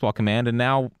his fastball command, and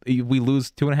now we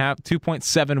lose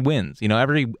 2.7 wins.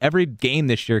 Every game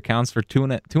this year counts for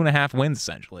 2.5 wins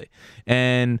essentially,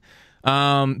 and.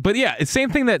 But yeah, it's same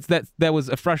thing that was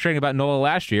frustrating about Nola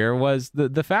last year was the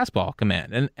fastball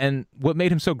command, and what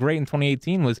made him so great in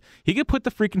 2018 was he could put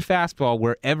the freaking fastball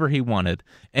wherever he wanted,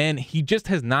 and he just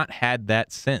has not had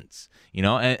that since,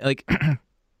 and like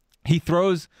he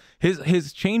throws his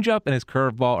changeup and his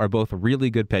curveball are both really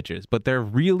good pitches, but they're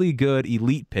really good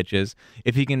elite pitches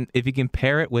if he can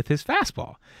pair it with his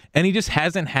fastball. And he just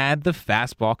hasn't had the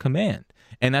fastball command.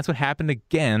 And that's what happened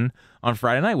again on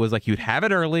Friday night, was like you'd have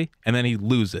it early and then he'd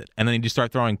lose it. And then he'd just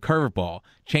start throwing curveball,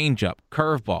 changeup,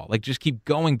 curveball, like just keep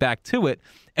going back to it.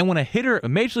 And when a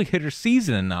major league hitter sees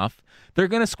it enough, they're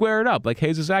going to square it up like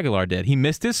Jesus Aguilar did. He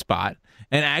missed his spot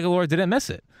and Aguilar didn't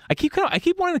miss it. I keep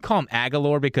wanting to call him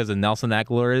Aguilar because of Nelson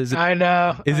Aguilar. I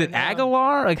know. Is it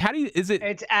Aguilar? Like, how do you? Is it?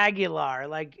 It's Aguilar,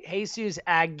 like Jesus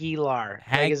Aguilar,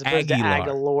 like as opposed to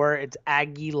Aguilar. It's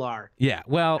Aguilar. Yeah.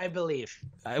 Well, I believe.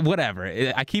 Whatever.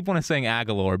 I keep wanting to saying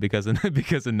Aguilar because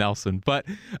of Nelson, but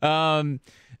yeah,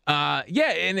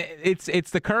 and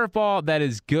it's the curveball that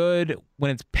is good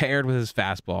when it's paired with his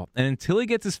fastball, and until he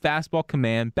gets his fastball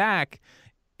command back,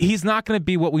 he's not going to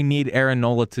be what we need Aaron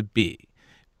Nola to be.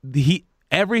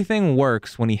 Everything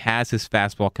works when he has his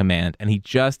fastball command, and he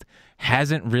just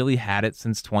hasn't really had it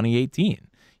since 2018.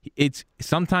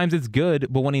 Sometimes it's good,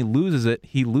 but when he loses it,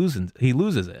 he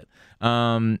loses it.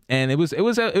 And it was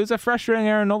a frustrating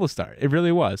Aaron Nola start. It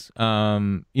really was.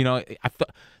 I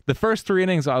thought the first 3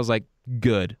 innings I was like,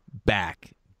 good,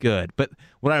 back, good. But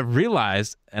what I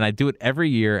realized, and I do it every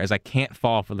year, is I can't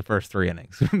fall for the first 3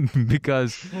 innings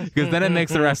because then it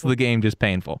makes the rest of the game just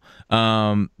painful.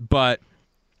 But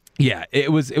yeah,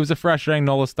 it was a frustrating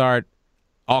Nola start.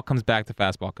 All comes back to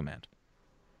fastball command.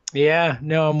 Yeah,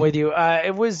 no, I'm with you.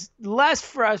 It was less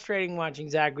frustrating watching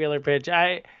Zach Wheeler pitch.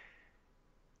 It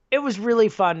was really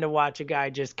fun to watch a guy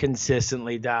just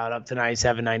consistently dial it up to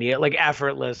 97, 98, like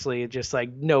effortlessly, just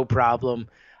like no problem.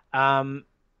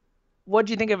 What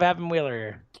do you think of having Wheeler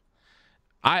here?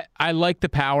 I like the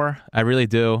power. I really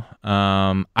do.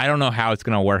 I don't know how it's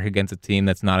going to work against a team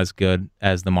that's not as good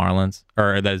as the Marlins,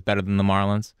 or that is better than the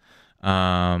Marlins.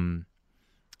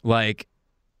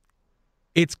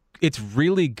 It's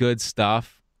really good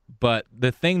stuff, but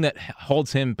the thing that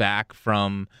holds him back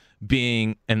from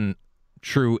being an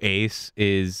true ace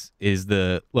is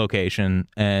the location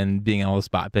and being able to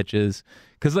spot pitches.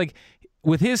 Because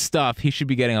with his stuff, he should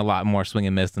be getting a lot more swing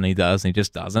and miss than he does, and he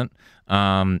just doesn't.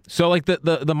 So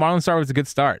the Marlins start was a good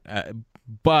start,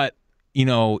 but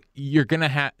you're gonna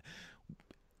have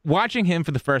watching him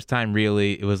for the first time.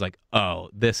 Really, it was like,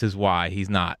 oh, this is why he's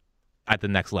not at the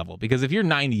next level. Because if you're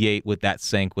 98 with that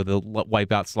sink, with a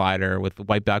wipeout slider, with the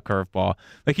wipeout curveball,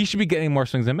 he should be getting more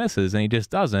swings and misses, and he just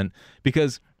doesn't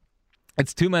because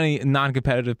it's too many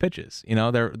non-competitive pitches.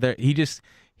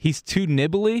 He's too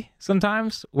nibbly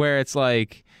sometimes, where it's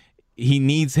like he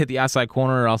needs to hit the outside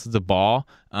corner or else it's a ball.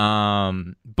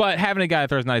 But having a guy that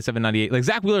throws 97, 98, like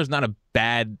Zach Wheeler is not a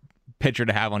bad pitcher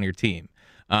to have on your team.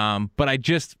 But I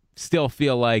just still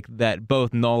feel like that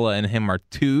both Nola and him are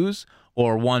 2s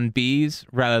or 1Bs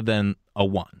rather than a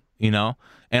 1,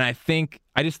 And I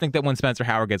just think that when Spencer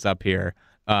Howard gets up here,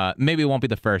 maybe it won't be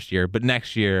the first year, but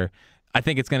next year, I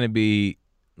think it's going to be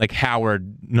like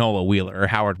Howard Nola Wheeler or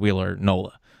Howard Wheeler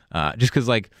Nola. Just because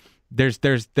there's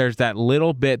that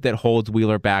little bit that holds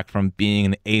Wheeler back from being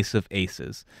an ace of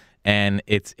aces, and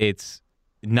it's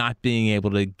not being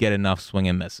able to get enough swing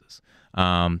and misses.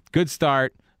 Good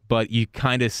start, but you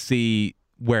kind of see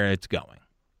where it's going.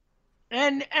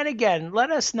 And again,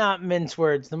 let us not mince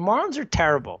words. The Marlins are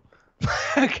terrible.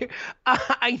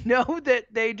 I know that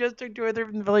they just took 2 or 3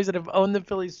 from the Phillies that have owned the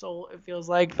Phillies soul, it feels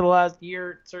like, for the last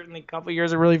year, certainly a couple of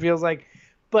years, it really feels like.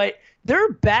 But they're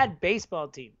a bad baseball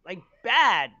team, like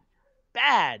bad.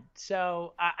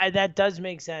 So that does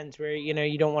make sense where,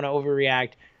 you don't want to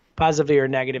overreact positively or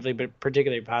negatively, but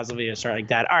particularly positively to start like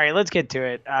that. All right, let's get to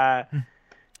it.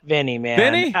 Vinny, man.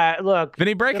 Vinny? Look.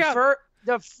 Vinny breakout?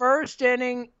 The first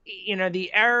inning,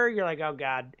 the error, you're like, oh,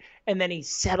 God. And then he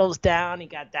settles down. He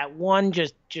got that one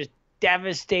just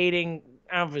devastating,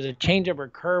 I don't know if it was a changeup or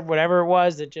curve, whatever it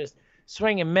was, that just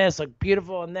swing and miss, looked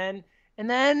beautiful. And then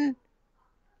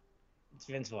it's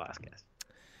Vince Velasquez,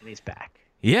 and he's back.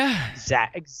 Yeah.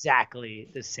 Exactly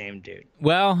the same dude.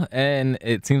 Well, and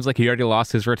it seems like he already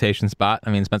lost his rotation spot.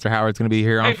 I mean, Spencer Howard's going to be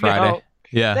here on Friday.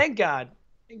 Yeah. Thank God.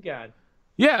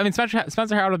 Yeah, I mean,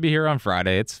 Spencer Howard will be here on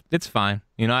Friday. It's fine.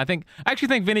 I actually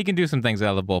think Vinny can do some things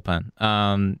out of the bullpen.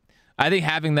 I think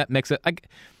having that mix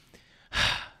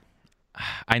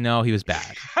I know he was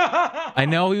bad.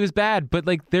 But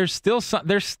there's still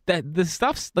the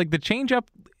stuff's like the changeup.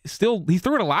 Still, he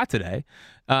threw it a lot today.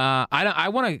 I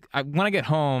want to get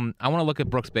home. I want to look at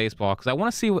Brooks baseball because I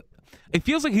want to see what it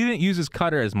feels like. He didn't use his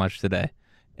cutter as much today,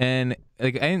 and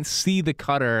I didn't see the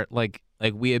cutter like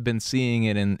like we had been seeing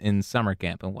it in summer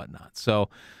camp and whatnot. So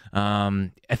I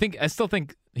still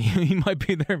think he might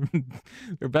be their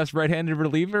best right-handed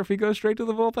reliever if he goes straight to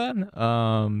the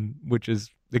bullpen, which is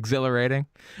exhilarating.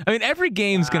 I mean, every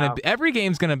game's gonna be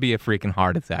a freaking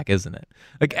heart attack, isn't it?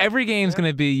 Like every game's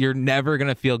gonna be, you're never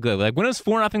gonna feel good. Like when it was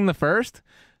 4-0 the first,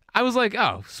 I was like,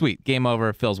 oh sweet, game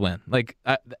over, Phil's win. Like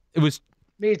it was.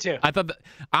 Me too. I thought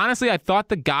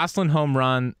the Gosselin home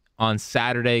run on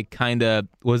Saturday kind of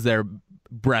was their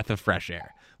breath of fresh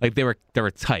air. Like they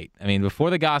were tight. I mean, before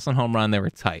the Gosselin home run, they were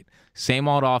tight. Same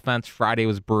old offense. Friday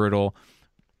was brutal.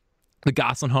 The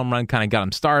Gosselin home run kind of got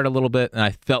them started a little bit, and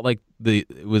I felt like the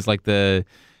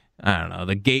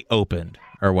gate opened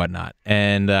or whatnot,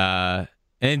 and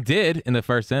it did in the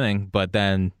first inning. But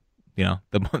then,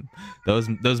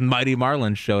 those mighty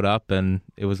Marlins showed up, and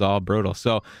it was all brutal.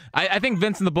 So I think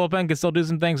Vince in the bullpen can still do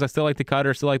some things. I still like the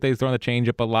cutter. Still like that he's throwing the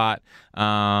changeup a lot.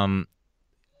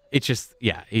 It's just,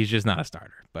 he's just not a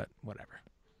starter. But whatever.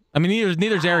 I mean,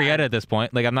 neither's Arrieta at this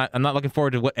point. Like I'm not looking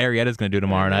forward to what Arrieta's going to do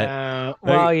tomorrow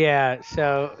night.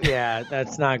 So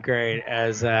that's not great.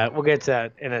 As we'll get to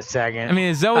that in a second. I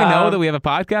mean, does Zoe know that we have a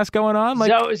podcast going on?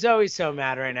 Like Zoe's so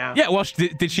mad right now. Yeah, well,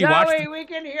 did she Zoe, watch? Zoe, we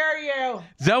can hear you.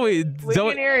 Zoe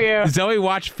can hear you. Zoe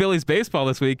watched Phillies baseball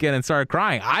this weekend and started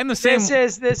crying. I'm the same.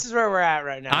 This is where we're at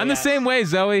right now. I'm the same way,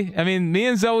 Zoe. I mean, me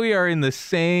and Zoe are in the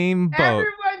same boat.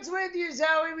 Everyone's with you,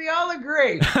 Zoe. We all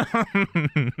agree.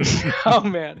 Oh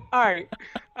man. All right.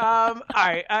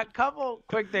 A couple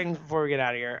quick things before we get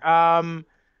out of here.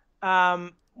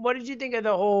 What did you think of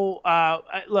the whole?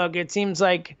 Look, it seems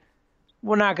like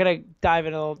we're not gonna dive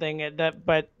into the whole thing.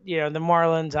 But the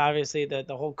Marlins, obviously, the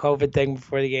whole COVID thing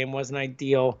before the game wasn't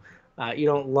ideal. You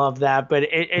don't love that, but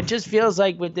it just feels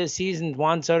like with this season,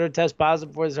 Juan Soto test positive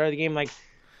before the start of the game. Like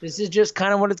this is just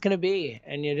kind of what it's gonna be,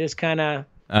 and you just kind of.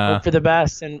 Hope for the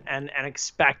best and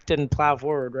expect and plow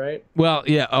forward, right? Well,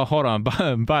 yeah. Oh, hold on.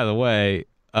 By the way,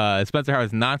 Spencer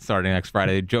Howard's not starting next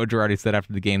Friday. Joe Girardi said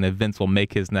after the game that Vince will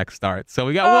make his next start. So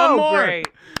we got one more. Great.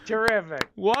 Terrific.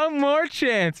 One more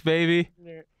chance, baby.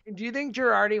 Do you think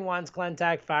Girardi wants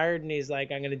Clentak fired and he's like,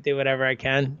 I'm going to do whatever I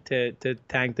can to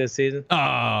tank this season?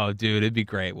 Oh, dude, it'd be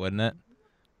great, wouldn't it?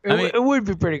 It would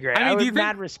be pretty great. I would have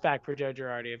mad respect for Joe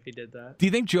Girardi if he did that. Do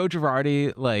you think Joe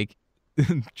Girardi,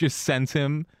 just sends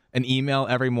him an email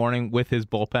every morning with his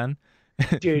bullpen?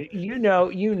 Dude,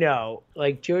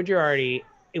 like Joe Girardi,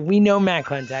 we know Matt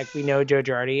Clentak, we know Joe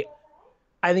Girardi.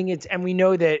 And we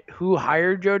know that who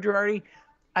hired Joe Girardi.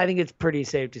 I think it's pretty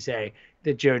safe to say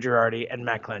that Joe Girardi and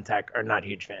Matt Clentak are not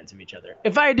huge fans of each other.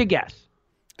 If I had to guess,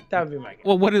 that would be my guess.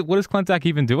 Well, what does Clentak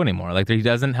even do anymore? Like, he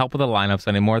doesn't help with the lineups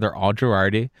anymore. They're all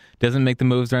Girardi. Doesn't make the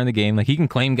moves during the game. Like, he can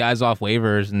claim guys off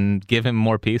waivers and give him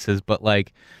more pieces, but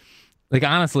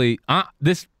honestly,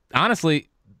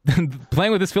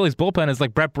 playing with this Phillies bullpen is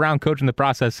like Brett Brown coaching the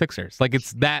process Sixers. Like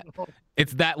it's that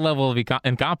level of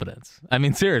incompetence. I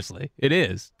mean, seriously, it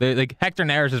is. Like Hector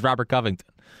Neris is Robert Covington,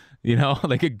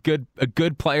 like a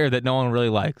good player that no one really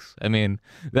likes. I mean,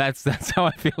 that's how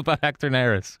I feel about Hector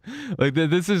Neris. Like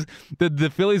this is the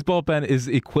Phillies bullpen is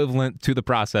equivalent to the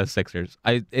process Sixers.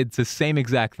 It's the same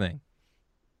exact thing.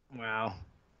 Wow.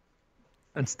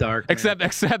 That's dark. Except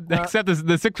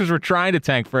the Sixers were trying to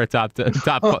tank for a top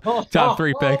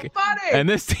 3 pick, and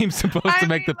this team's supposed to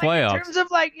make the playoffs. In terms of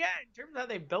in terms of how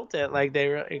they built it, like they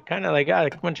were kind of a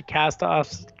bunch of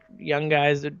cast-offs, young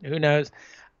guys. Who knows?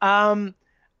 All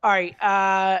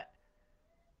right,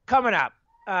 coming up,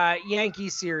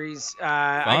 Yankees series.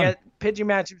 I got pitching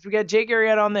matchups. We got Jake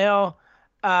Arrieta on the hill.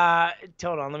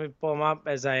 Hold on, let me pull him up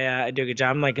as I do a good job.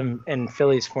 I'm like in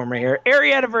Phillies form right here.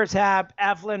 Arrieta versus Happ,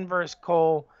 Eflin versus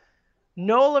Cole,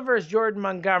 Nola versus Jordan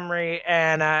Montgomery,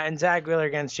 and Zach Wheeler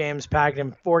against James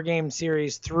Paxton. 4-game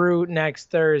series through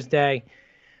next Thursday.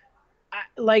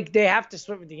 They have to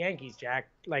split with the Yankees, Jack.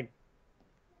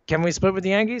 Can we split with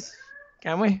the Yankees?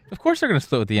 Can we? Of course they're going to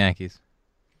split with the Yankees.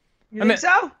 You think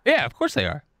so? Yeah, of course they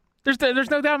are. There's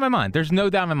no doubt in my mind.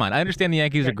 I understand the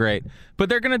Yankees are great, but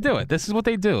they're going to do it. This is what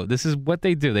they do.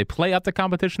 They play up to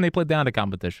competition. They play down to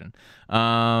competition.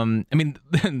 I mean,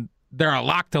 they're a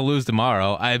lock to lose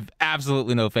tomorrow. I have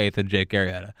absolutely no faith in Jake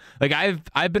Arrieta.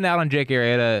 I've been out on Jake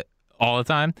Arrieta all the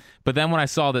time, but then when I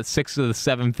saw that 6 of the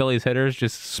 7 Phillies hitters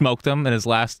just smoked him in his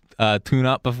last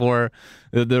tune-up before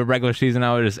the regular season,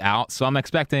 I was just out. So I'm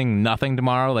expecting nothing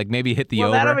tomorrow. Maybe hit the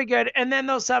over. That'll be good. And then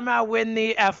they'll somehow win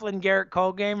the Eflin Garrett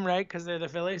Cole game, right? Because they're the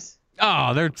Phillies.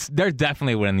 Oh, they're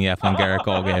definitely winning the Eflin Garrett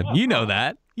Cole game. You know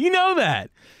that.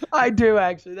 I do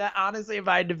actually. That honestly, if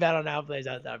I had to bet on how it plays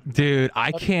out, that. Dude,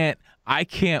 I can't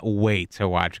wait to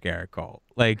watch Garrett Cole.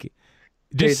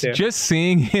 Just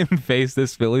seeing him face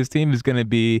this Phillies team is going to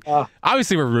be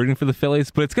obviously we're rooting for the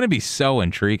Phillies, but it's going to be so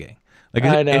intriguing. Like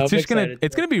I know,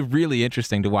 it's gonna be really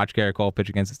interesting to watch Garrett Cole pitch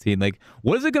against his team. Like,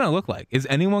 what is it going to look like? Is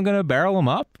anyone going to barrel him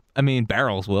up? I mean,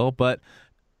 barrels will, but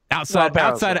outside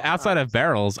of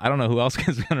barrels, I don't know who else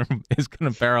is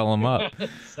gonna barrel him up.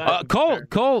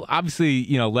 Cole obviously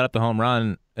let up the home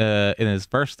run in his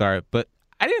first start, but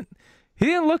he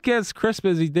didn't look as crisp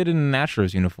as he did in the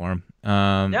Astros uniform.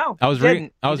 No, I was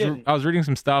reading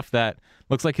some stuff that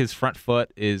looks like his front foot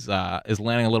is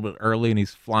landing a little bit early and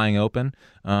he's flying open,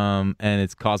 and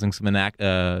it's causing some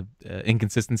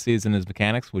inconsistencies in his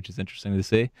mechanics, which is interesting to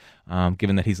see,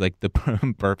 given that he's like the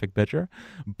perfect pitcher.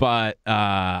 But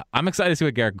I'm excited to see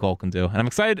what Garrett Cole can do, and I'm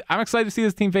excited to see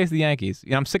this team face the Yankees.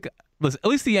 I'm sick. Listen, at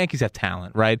least the Yankees have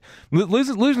talent, right?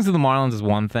 Losing to the Marlins is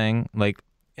one thing. Like,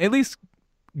 at least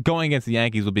going against the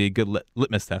Yankees will be a good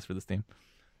litmus test for this team.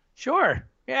 Sure.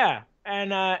 Yeah. And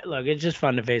look, it's just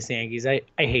fun to face the Yankees. I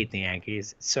hate the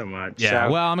Yankees so much. Yeah.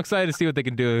 So. Well, I'm excited to see what they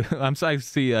can do. I'm excited to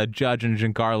see Judge and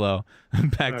Giancarlo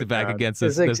back to back against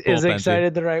this bullpen Is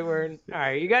excited the right word? All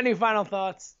right. You got any final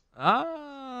thoughts? Do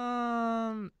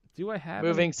I have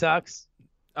moving sucks?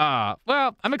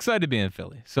 Well, I'm excited to be in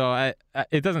Philly. So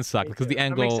it doesn't suck because the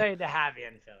end goal. I'm excited to have you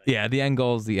in Philly. Yeah, the end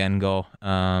goal is the end goal.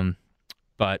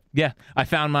 But yeah, I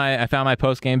found my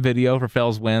post game video for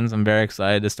Phil's wins. I'm very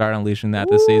excited to start unleashing that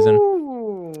this season.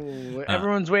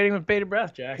 Everyone's waiting with bated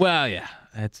breath, Jack. Well, yeah,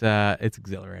 it's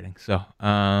exhilarating. So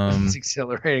it's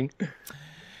exhilarating.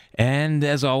 And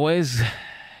as always,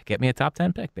 get me a top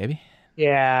 10 pick, baby.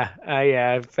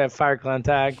 Yeah. Fire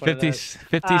contact.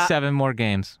 57 more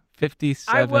games.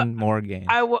 57 more games.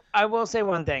 I will say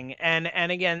one thing,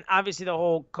 and again, obviously the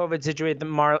whole COVID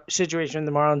situation in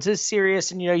the Marlins is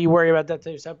serious, and you worry about that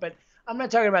type of stuff. But I'm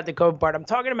not talking about the COVID part. I'm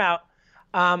talking about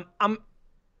I'm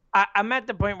at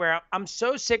the point where I'm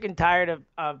so sick and tired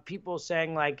of people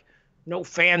saying like no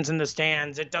fans in the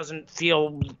stands. It doesn't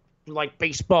feel like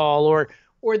baseball or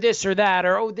this or that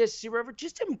or this or whatever.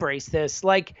 Just embrace this.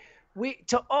 Like.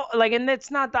 And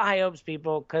it's not the High Hopes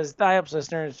people, because the High Hopes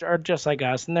listeners are just like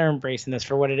us and they're embracing this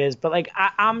for what it is. But like,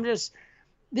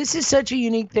 this is such a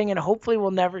unique thing, and hopefully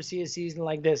we'll never see a season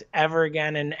like this ever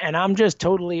again. And I'm just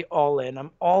totally all in.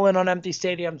 I'm all in on empty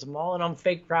stadiums. I'm all in on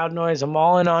fake crowd noise. I'm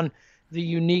all in on the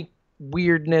unique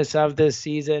weirdness of this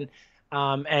season.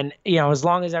 And as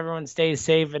long as everyone stays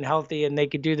safe and healthy and they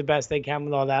could do the best they can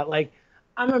with all that, like,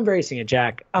 I'm embracing it,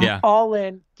 Jack. I'm all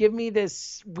in. Give me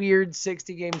this weird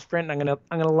 60-game sprint. And I'm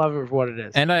gonna love it for what it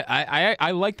is. And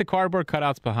I like the cardboard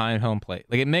cutouts behind home plate.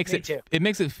 Like, it makes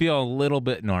it feel a little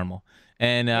bit normal.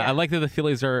 And I like that the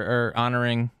Phillies are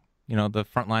honoring the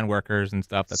frontline workers and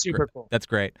stuff. That's super cool. That's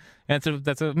great. And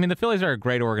I mean, the Phillies are a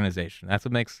great organization. That's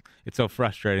what makes it so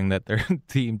frustrating that their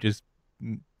team just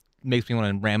makes me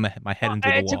want to ram my head into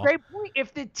the wall. It's a great point.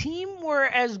 If the team were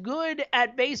as good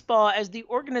at baseball as the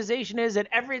organization is at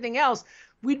everything else,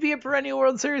 we'd be a perennial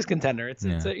World Series contender.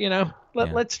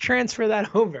 Let's transfer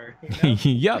that over.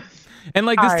 Yep. And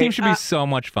like, this team should be so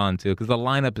much fun too, because the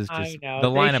lineup is just the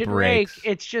lineup rakes.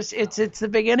 It's the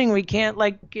beginning. We can't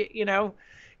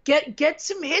get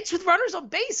some hits with runners on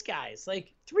base, guys.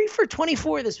 Like 3 for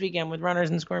 24 this weekend with runners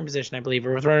in scoring position, I believe,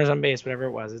 or with runners on base, whatever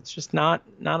it was. It's just not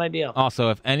ideal. Also,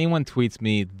 if anyone tweets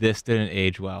me this didn't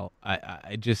age well, I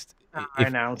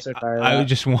know. I'm so tired. I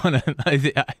just want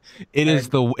to.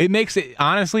 It makes it,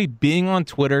 honestly, being on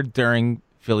Twitter during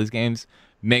Phillies games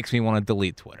makes me want to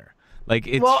delete Twitter. Like,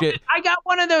 I got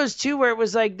one of those too where it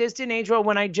was like, this didn't age well,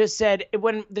 when I just said,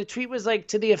 when the tweet was like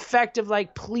to the effect of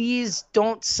like, please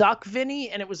don't suck, Vinny,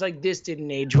 and it was like, this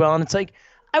didn't age well, and it's like,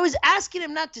 I was asking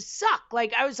him not to suck.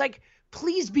 Like, I was like,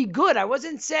 please be good. I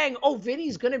wasn't saying, oh,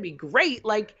 Vinny's gonna be great.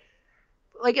 Like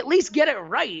at least get it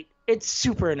right. It's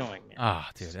super annoying, man. Oh,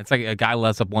 dude, it's like a guy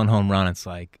lets up one home run. It's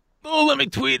like, oh, let me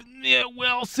tweet. Yeah,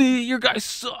 well, see, your guy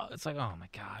suck. It's like, oh my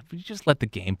God, would you just let the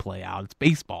game play out? It's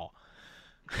baseball.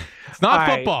 It's not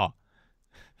football.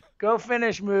 Go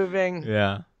finish moving.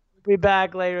 Yeah. We'll be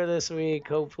back later this week.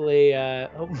 Hopefully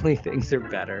things are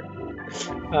better.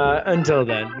 Until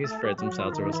then, he's Fred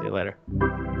himself. We'll see you later.